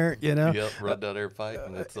down there, you know? Yep, run down there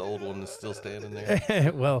fighting. That's the old one that's still standing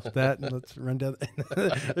there. Well, let's run down.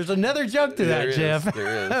 There's another joke to that, Jeff.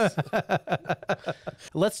 there is.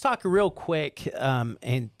 Let's talk real quick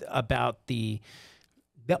and about the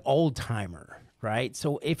old timer, right?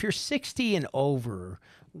 So if you're 60 and over,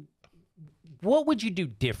 what would you do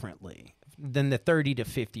differently than the 30 to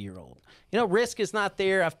 50-year-old? You know, risk is not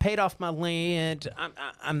there. I've paid off my land.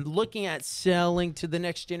 I'm looking at selling to the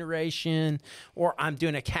next generation, or I'm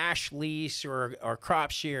doing a cash lease or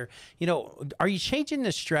crop share. You know, are you changing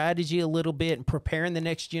the strategy a little bit and preparing the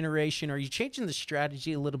next generation? Are you changing the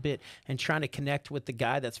strategy a little bit and trying to connect with the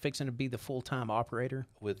guy that's fixing to be the full-time operator?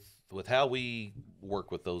 With how we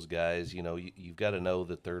work with those guys, you know, you've got to know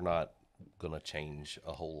that they're not going to change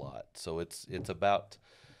a whole lot. So it's about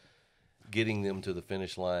getting them to the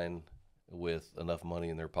finish line with enough money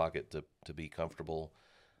in their pocket to be comfortable,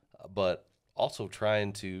 but also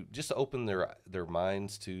trying to just open their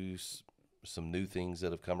minds to some new things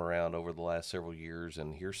that have come around over the last several years.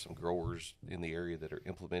 And here's some growers in the area that are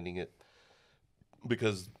implementing it,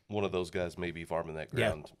 because one of those guys may be farming that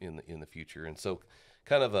ground in the future. And so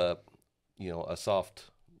kind of a soft,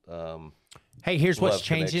 hey, here's what's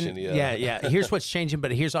changing. connection, Yeah. Here's what's changing,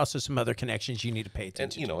 but here's also some other connections you need to pay and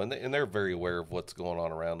attention you know, and they're very aware of what's going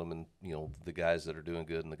on around them, and you know, the guys that are doing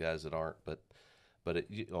good and the guys that aren't. But it,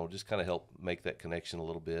 you know, just kind of help make that connection a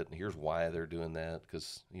little bit. And here's why they're doing that,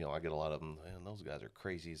 because you know, I get a lot of them. Man, those guys are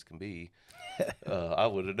crazy as can be. I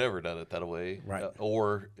would have never done it that way. Right.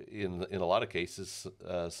 Or in a lot of cases,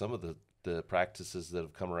 some of the practices that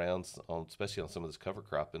have come around, especially on some of this cover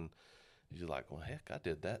cropping, you're like, well, heck, I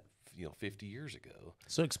did that, 50 years ago.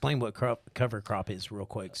 So explain what cover crop is real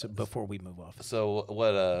quick, so before we move off. So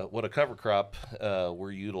what a cover crop,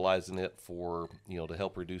 we're utilizing it for, to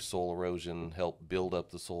help reduce soil erosion, help build up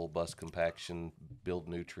the soil, bust compaction, build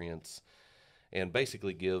nutrients, and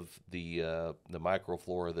basically give the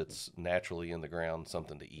microflora that's naturally in the ground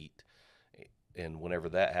something to eat. And whenever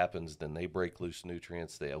that happens, then they break loose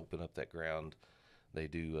nutrients, they open up that ground, they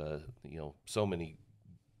do so many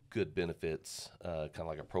good benefits, kind of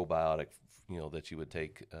like a probiotic, that you would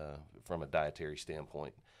take from a dietary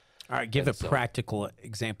standpoint. All right, give a practical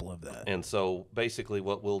example of that. And so basically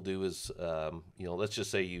what we'll do is, let's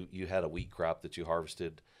just say you had a wheat crop that you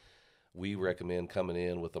harvested. We recommend coming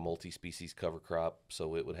in with a multi-species cover crop.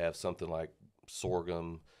 So it would have something like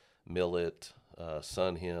sorghum, millet,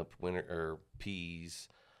 sun hemp, winter or peas,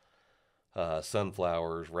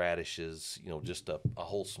 sunflowers, radishes, just a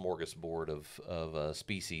whole smorgasbord of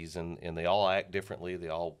species, and they all act differently. They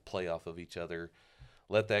all play off of each other.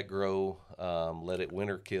 Let that grow, let it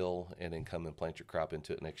winter kill, and then come and plant your crop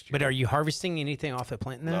into it next year. But are you harvesting anything off the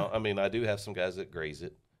plant now? No, I mean, I do have some guys that graze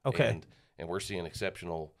it. Okay. And we're seeing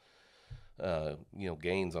exceptional,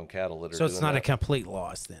 gains on cattle that are so it's doing not that. a complete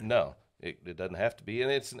loss then? No, it doesn't have to be.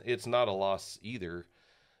 And it's not a loss either,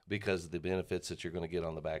 because of the benefits that you're going to get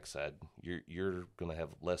on the backside. You're going to have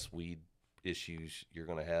less weed issues. You're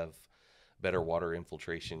going to have better water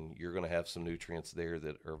infiltration. You're going to have some nutrients there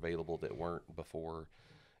that are available that weren't before,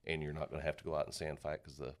 and you're not going to have to go out and sand fight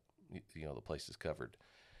because the place is covered.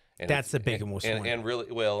 And that's the big most one. And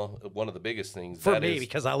really, well, one of the biggest things for me,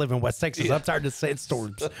 because I live in West Texas, I'm tired of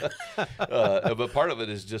sandstorms. But part of it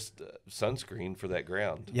is just sunscreen for that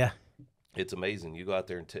ground. Yeah. It's amazing. You go out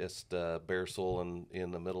there and test bare soil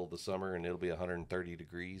in the middle of the summer, and it'll be 130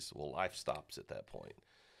 degrees. Well, life stops at that point.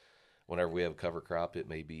 Whenever we have a cover crop, it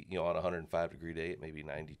may be, on a 105-degree day, it may be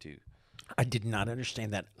 92. I did not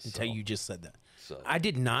understand that until you just said that. So I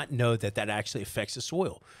did not know that actually affects the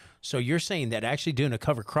soil. So you're saying that actually doing a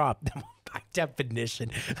cover crop, by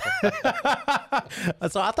definition.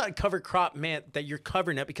 So I thought cover crop meant that you're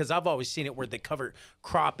covering it, because I've always seen it where the cover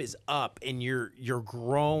crop is up and you're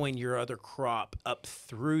growing your other crop up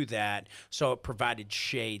through that. So it provided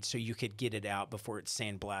shade so you could get it out before it's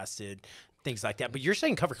sandblasted, things like that. But you're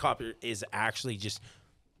saying cover crop is actually just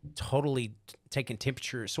totally taking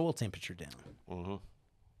soil temperature down. Mm-hmm.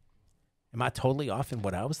 Am I totally off in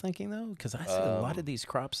what I was thinking though? Because I see a lot of these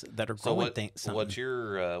crops that are growing things. What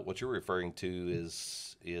you're referring to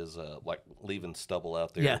is like leaving stubble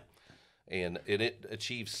out there. Yeah. And it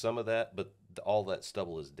achieves some of that, but all that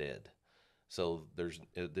stubble is dead. So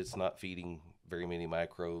it's not feeding very many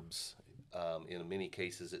microbes. In many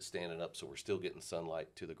cases, it's standing up, so we're still getting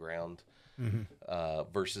sunlight to the ground.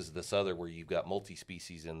 Mm-hmm. Versus this other where you've got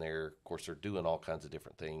multi-species in there. Of course, they're doing all kinds of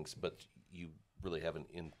different things, but you really have an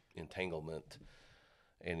entanglement,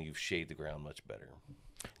 and you shade the ground much better.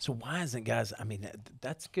 So why isn't, guys, I mean,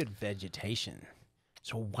 that's good vegetation.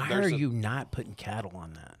 So why are you not putting cattle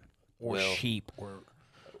on that, or sheep, or?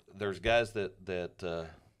 There's guys that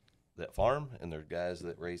farm, and there's guys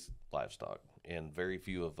that raise livestock, and very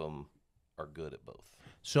few of them are good at both.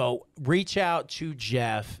 So reach out to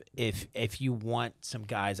Jeff if you want some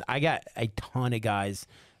guys. I got a ton of guys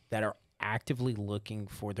that are actively looking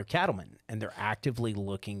for their cattlemen, and they're actively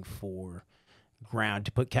looking for ground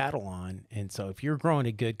to put cattle on. And so if you're growing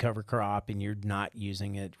a good cover crop and you're not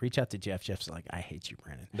using it, reach out to Jeff. Jeff's like, I hate you,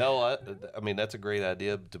 Brandon. No, I mean, that's a great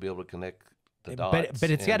idea to be able to connect the dots.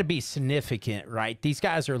 But it's got to be significant, right? These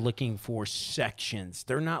guys are looking for sections.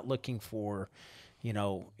 They're not looking for, you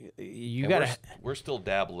know, you got to. We're still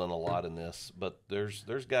dabbling a lot in this, but there's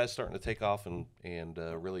guys starting to take off and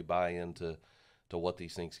really buy into what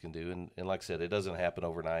these things can do. And like I said, it doesn't happen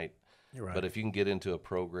overnight. You're right. But if you can get into a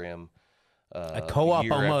program, a co-op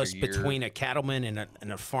year almost after year, between a cattleman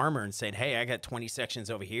and a farmer, and saying, hey, I got 20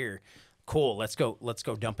 sections over here. Cool, let's go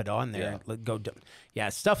dump it on there. Yeah. Let's go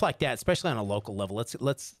stuff like that, especially on a local level.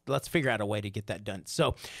 Let's figure out a way to get that done.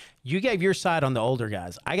 So you gave your side on the older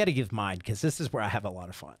guys. I got to give mine, because this is where I have a lot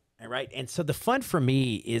of fun. All right. And so the fun for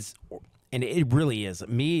me is, and it really is,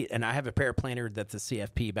 me, and I have a paraplanner that's a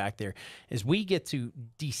CFP back there, is we get to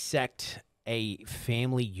dissect a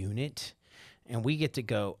family unit, and we get to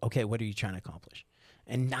go, okay, what are you trying to accomplish?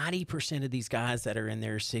 And 90% of these guys that are in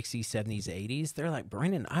their 60s, 70s, 80s, they're like,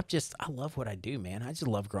 Brandon, I love what I do, man. I just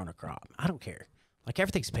love growing a crop. I don't care. Like,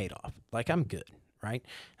 everything's paid off. Like, I'm good, right?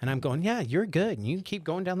 And I'm going, yeah, you're good. And you can keep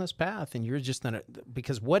going down this path. And you're just not,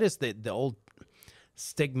 because what is the old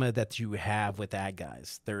stigma that you have with ag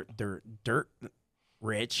guys? They're dirt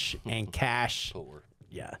rich and cash poor.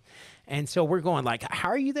 Yeah. And so we're going, like, how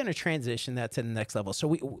are you going to transition that to the next level?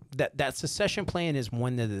 So that succession plan is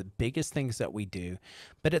one of the biggest things that we do,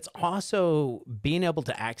 but it's also being able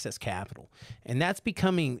to access capital. And that's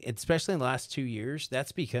becoming, especially in the last 2 years,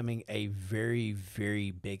 that's becoming a very,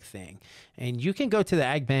 very big thing. And you can go to the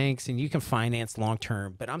ag banks and you can finance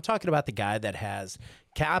long-term, but I'm talking about the guy that has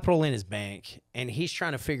capital in his bank and he's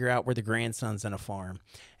trying to figure out where the grandson's on a farm,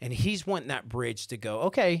 and he's wanting that bridge to go,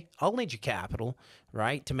 okay, I'll lend you capital,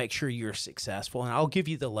 right, to make sure you're successful, and I'll give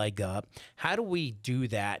you the leg up. How do we do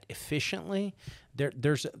that efficiently?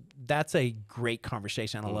 That's a great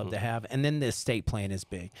conversation I love to have. And then the estate plan is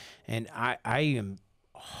big, and I am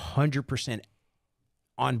 100%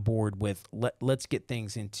 on board with let's get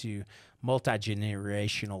things into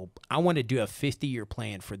multi-generational. I want to do a 50-year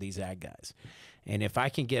plan for these ag guys. And if I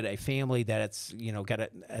can get a family that's, got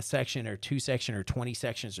a section or 2 section or 20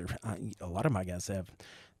 sections, or a lot of my guys have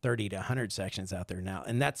 30 to 100 sections out there now.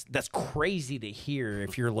 And that's crazy to hear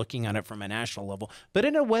if you're looking at it from a national level. But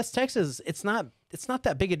in West Texas, it's not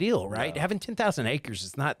that big a deal, right? No. Having 10,000 acres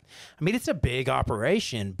is not, it's a big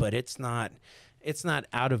operation, but it's not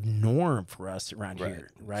out of norm for us around here,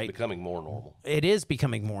 right? It's becoming more normal. It is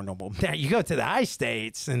becoming more normal. Now, you go to the high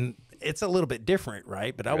states, and it's a little bit different,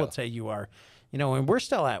 right? But I will tell you and we're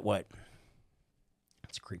still at what?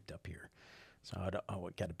 It's creeped up here. So I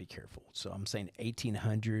got to be careful. So I'm saying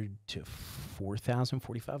 1,800 to 4,000,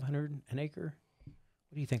 4,500 an acre.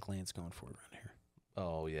 What do you think land's going for around here?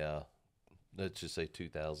 Oh, yeah. Let's just say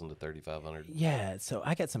 2,000 to 3,500. Yeah. So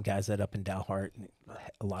I got some guys that up in Dalhart,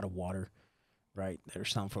 a lot of water, right? They're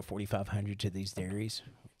selling for 4,500 to these dairies,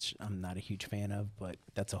 which I'm not a huge fan of, but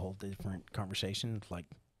that's a whole different conversation. Like,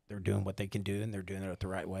 they're doing what they can do, and they're doing it the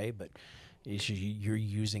right way, but you're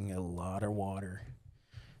using a lot of water,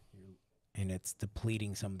 and it's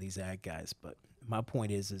depleting some of these ag guys. But my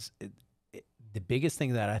point is the biggest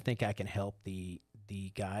thing that I think I can help the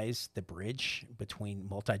guys, the bridge between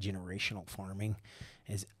multi-generational farming,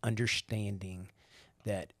 is understanding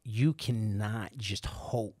that you cannot just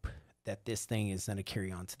hope that this thing is going to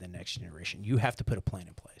carry on to the next generation. You have to put a plan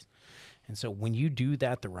in place. And so when you do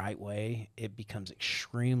that the right way, it becomes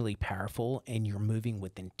extremely powerful, and you're moving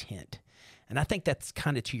with intent. And I think that's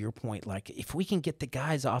kind of to your point. Like, if we can get the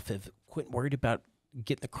guys off of quitting worried about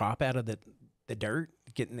getting the crop out of the dirt,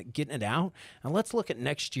 getting it out, and let's look at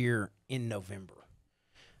next year in November.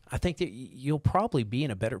 I think that you'll probably be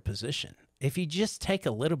in a better position if you just take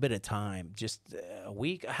a little bit of time, just a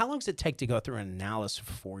week. How long does it take to go through an analysis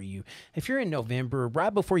for you? If you're in November,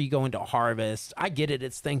 right before you go into harvest, I get it.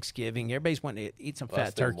 It's Thanksgiving. Everybody's wanting to eat some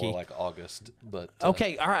fat turkey. More like August, but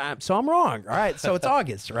okay, all right. So I'm wrong. All right, so it's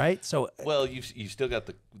August, right? So well, you still got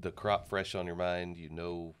the crop fresh on your mind. You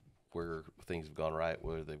know where things have gone right,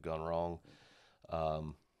 where they've gone wrong.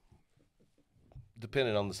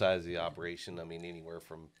 Depending on the size of the operation, anywhere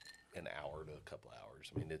from an hour to a couple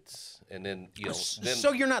hours.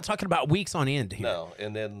 So you're not talking about weeks on end here. No,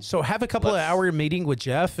 and then so have a couple of hour meeting with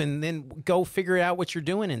Jeff, and then go figure out what you're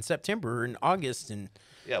doing in September and August, and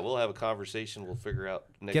we'll have a conversation. We'll figure out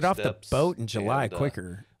next get off steps, the boat in July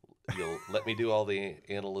quicker. You'll let me do all the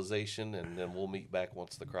analyzation, and then we'll meet back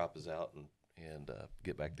once the crop is out, and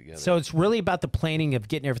get back together. So it's really about the planning of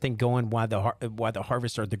getting everything going while the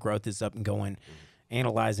harvest or the growth is up and going,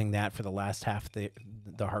 analyzing that for the last half of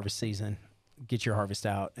the harvest season, get your harvest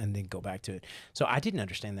out, and then go back to it. So I didn't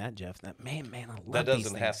understand that, Jeff. That man, I love that these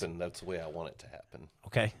doesn't things. happen. That's the way I want it to happen.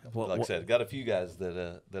 Okay. Well, Like I said, got a few guys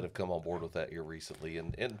that have come on board with that here recently,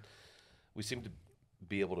 and we seem to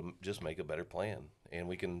be able to just make a better plan, and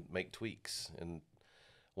we can make tweaks. And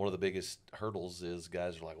one of the biggest hurdles is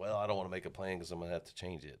guys are like, well, I don't want to make a plan because I'm going to have to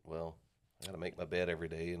change it. Well, I got to make my bed every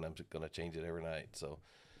day, and I'm just going to change it every night. So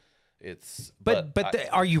it's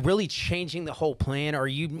are you really changing the whole plan? Or are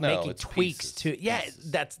you making it's tweaks pieces, to? Yeah,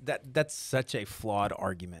 pieces. that's such a flawed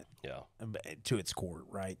argument. Yeah. To its core,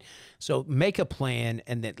 right? So make a plan,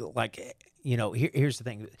 and then here's the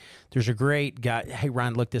thing. There's a great guy. Hey,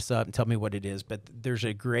 Ryan, look this up and tell me what it is. But there's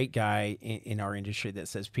a great guy in our industry that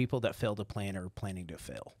says people that fail to plan are planning to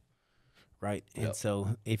fail. Right. And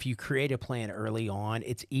so if you create a plan early on,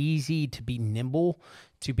 it's easy to be nimble,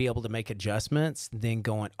 to be able to make adjustments, then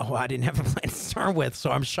going, oh, I didn't have a plan to start with, so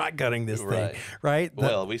I'm shotgunning this thing. Right.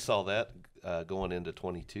 Well, we saw that going into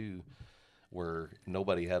 22 where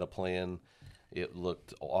nobody had a plan. It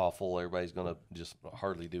looked awful. Everybody's going to just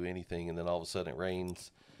hardly do anything. And then all of a sudden it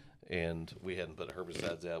rains, and we hadn't put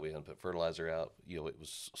herbicides out. We hadn't put fertilizer out. It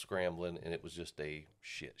was scrambling, and it was just a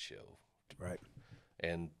shit show. Right.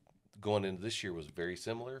 And going into this year was very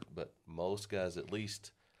similar, but most guys at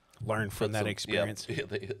least learn from that experience. Yeah,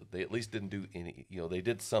 they at least didn't do any, they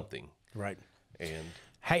did something. Right. And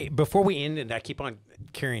hey, before we end, and I keep on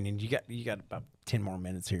carrying, and you got about 10 more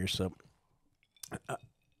minutes here. So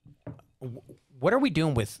what are we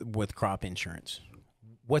doing with crop insurance?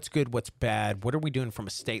 What's good? What's bad? What are we doing from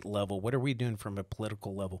a state level? What are we doing from a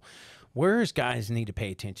political level? Where's guys need to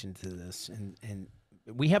pay attention to this? And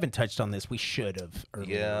we haven't touched on this. We should have.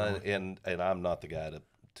 Yeah, and I'm not the guy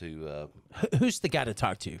to who's the guy to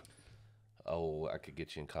talk to? Oh, I could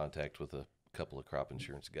get you in contact with a couple of crop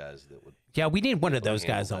insurance guys that would. Yeah, we need one of those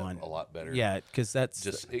guys on a lot better. Yeah, because that's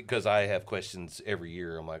just because I have questions every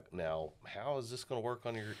year. I'm like, now how is this going to work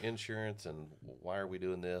on your insurance, and why are we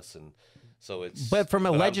doing this? And so it's. But from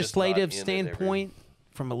a legislative standpoint,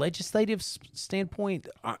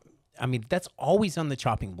 I mean, that's always on the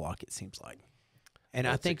chopping block. It seems like. And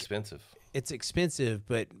I think it's expensive,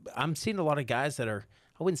 but I'm seeing a lot of guys that are,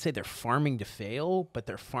 I wouldn't say they're farming to fail, but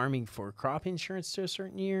they're farming for crop insurance to a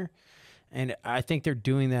certain year. And I think they're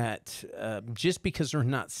doing that just because they're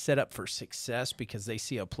not set up for success, because they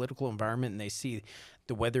see a political environment and they see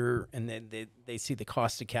the weather, and then they see the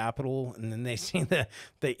cost of capital, and then they see the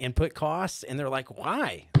input costs, and they're like,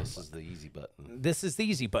 why? This is the easy button. This is the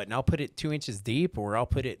easy button. I'll put it 2 inches deep, or I'll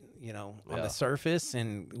put it, on the surface,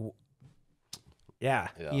 and yeah,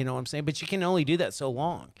 you know what I'm saying? But you can only do that so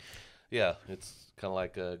long. Yeah, it's kind of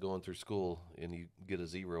like going through school and you get a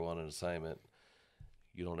 0 on an assignment.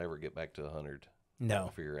 You don't ever get back to 100.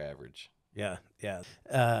 No. For your average. Yeah.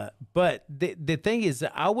 But the thing is,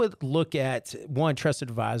 I would look at trusted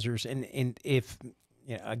advisors, and if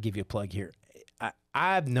I'll give you a plug here.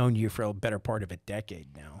 I've known you for a better part of a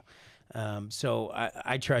decade now. So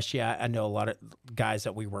I trust you. I know a lot of guys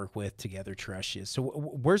that we work with together trust you. So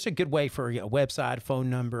where's a good way for a website, phone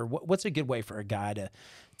number? What's a good way for a guy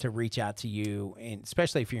to reach out to you, and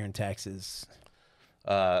especially if you're in Texas?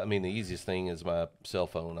 I mean, the easiest thing is my cell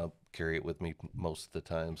phone. I carry it with me most of the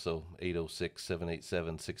time. So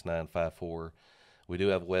 806-787-6954. We do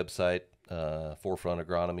have a website,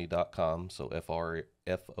 forefrontagronomy.com. So FORE.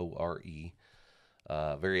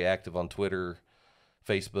 Very active on Twitter,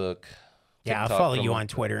 Facebook. Yeah, TikTok, I follow you on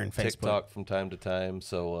Twitter and Facebook. TikTok from time to time.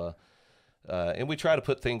 So, and we try to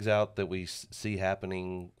put things out that we see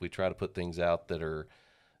happening. We try to put things out that are,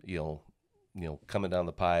 coming down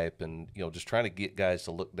the pipe, and just trying to get guys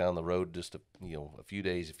to look down the road just a few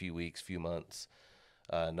days, a few weeks, few months,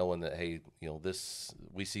 knowing that, hey,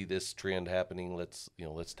 we see this trend happening. Let's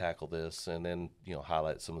tackle this, and then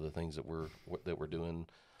highlight some of the things that we're doing.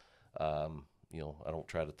 I don't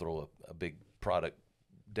try to throw a big product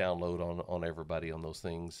download on everybody on those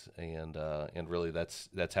things, and really that's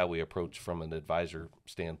how we approach from an advisor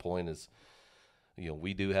standpoint. Is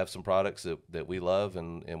we do have some products that we love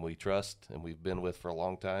and we trust and we've been with for a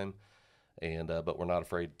long time, and but we're not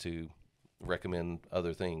afraid to recommend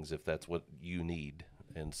other things if that's what you need.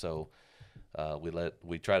 And so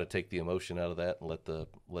we try to take the emotion out of that and let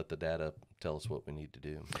the data tell us what we need to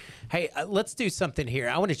do. Hey, let's do something here.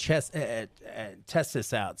 I want to test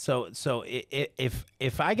this out. So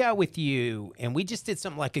if I got with you and we just did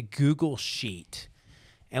something like a Google sheet,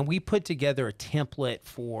 and we put together a template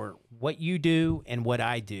for what you do and what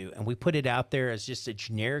I do, and we put it out there as just a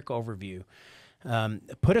generic overview,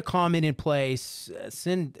 put a comment in place,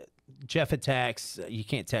 send Jeff a text. You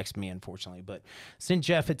can't text me, unfortunately, but send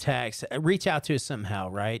Jeff a text, reach out to us somehow,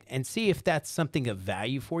 right? And see if that's something of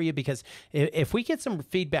value for you, because if we get some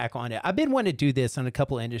feedback on it, I've been wanting to do this on a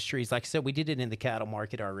couple of industries. Like I said, we did it in the cattle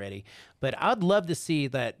market already, but I'd love to see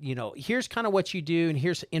that, here's kind of what you do, and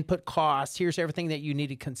here's input costs, here's everything that you need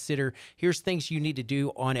to consider, here's things you need to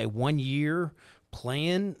do on a 1-year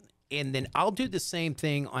plan. And then I'll do the same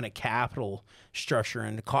thing on a capital structure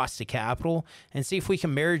and the cost of capital, and see if we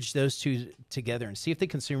can marriage those two together and see if the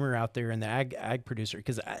consumer out there and the ag producer,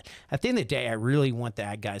 because at the end of the day, I really want the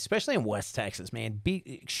ag guys, especially in West Texas, man,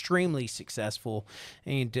 be extremely successful.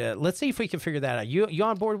 And let's see if we can figure that out. You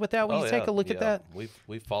on board with that? Will you take a look at that?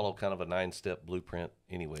 We follow kind of a 9-step blueprint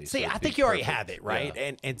anyway. See, so I think you already have it, right?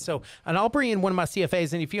 Yeah. And I'll bring in one of my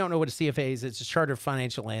CFAs, and if you don't know what a CFA is, it's a chartered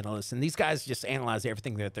financial analyst, and these guys just analyze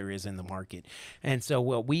everything that there is in the market. And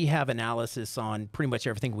so we have analysis on pretty much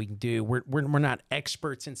everything we can do. We're not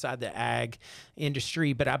experts inside the ag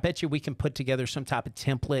industry, but I bet you we can put together some type of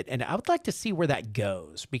template, and I would like to see where that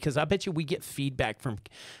goes, because I bet you we get feedback from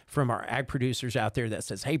our ag producers out there that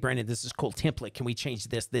says, hey, Brandon, this is a cool template. Can we change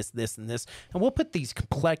this, and this? And we'll put these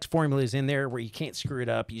complex formulas in there where you can't screw it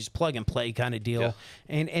up. You just plug and play kind of deal. Yeah.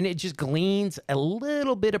 And it just gleans a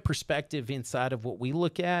little bit of perspective inside of what we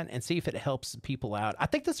look at and see if it helps people out. I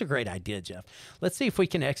think that's a great idea, Jeff. Let's see if we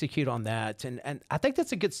can execute on that. And I think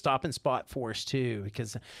that's a good stopping spot for us too,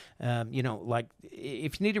 because, like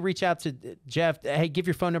if you need to reach out to Jeff, hey, give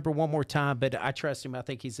your phone number one more time, but I trust him. I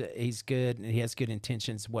think he's good, and he has good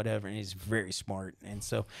intentions, whatever, and he's very smart. And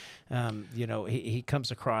so, he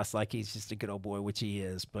comes across like he's just a good old boy, which he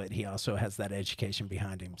is, but he also has that education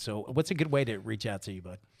behind him. So what's a good way to reach out to you,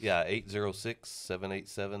 bud? Yeah,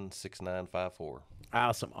 806-787-6954.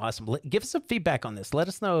 Awesome. Give us some feedback on this. Let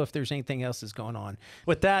us know if there's anything else that's going on.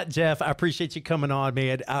 With that, Jeff, I appreciate you coming on,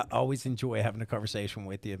 man. I always enjoy having a conversation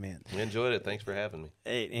with you, man. We enjoyed it. Thanks for having me.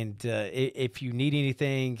 And if you need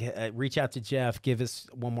anything, reach out to Jeff. Give us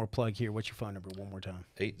one more plug here. What's your phone number one more time?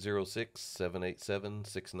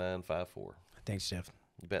 806-787-6954. Thanks, Jeff.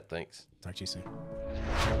 You bet. Thanks. Talk to you soon.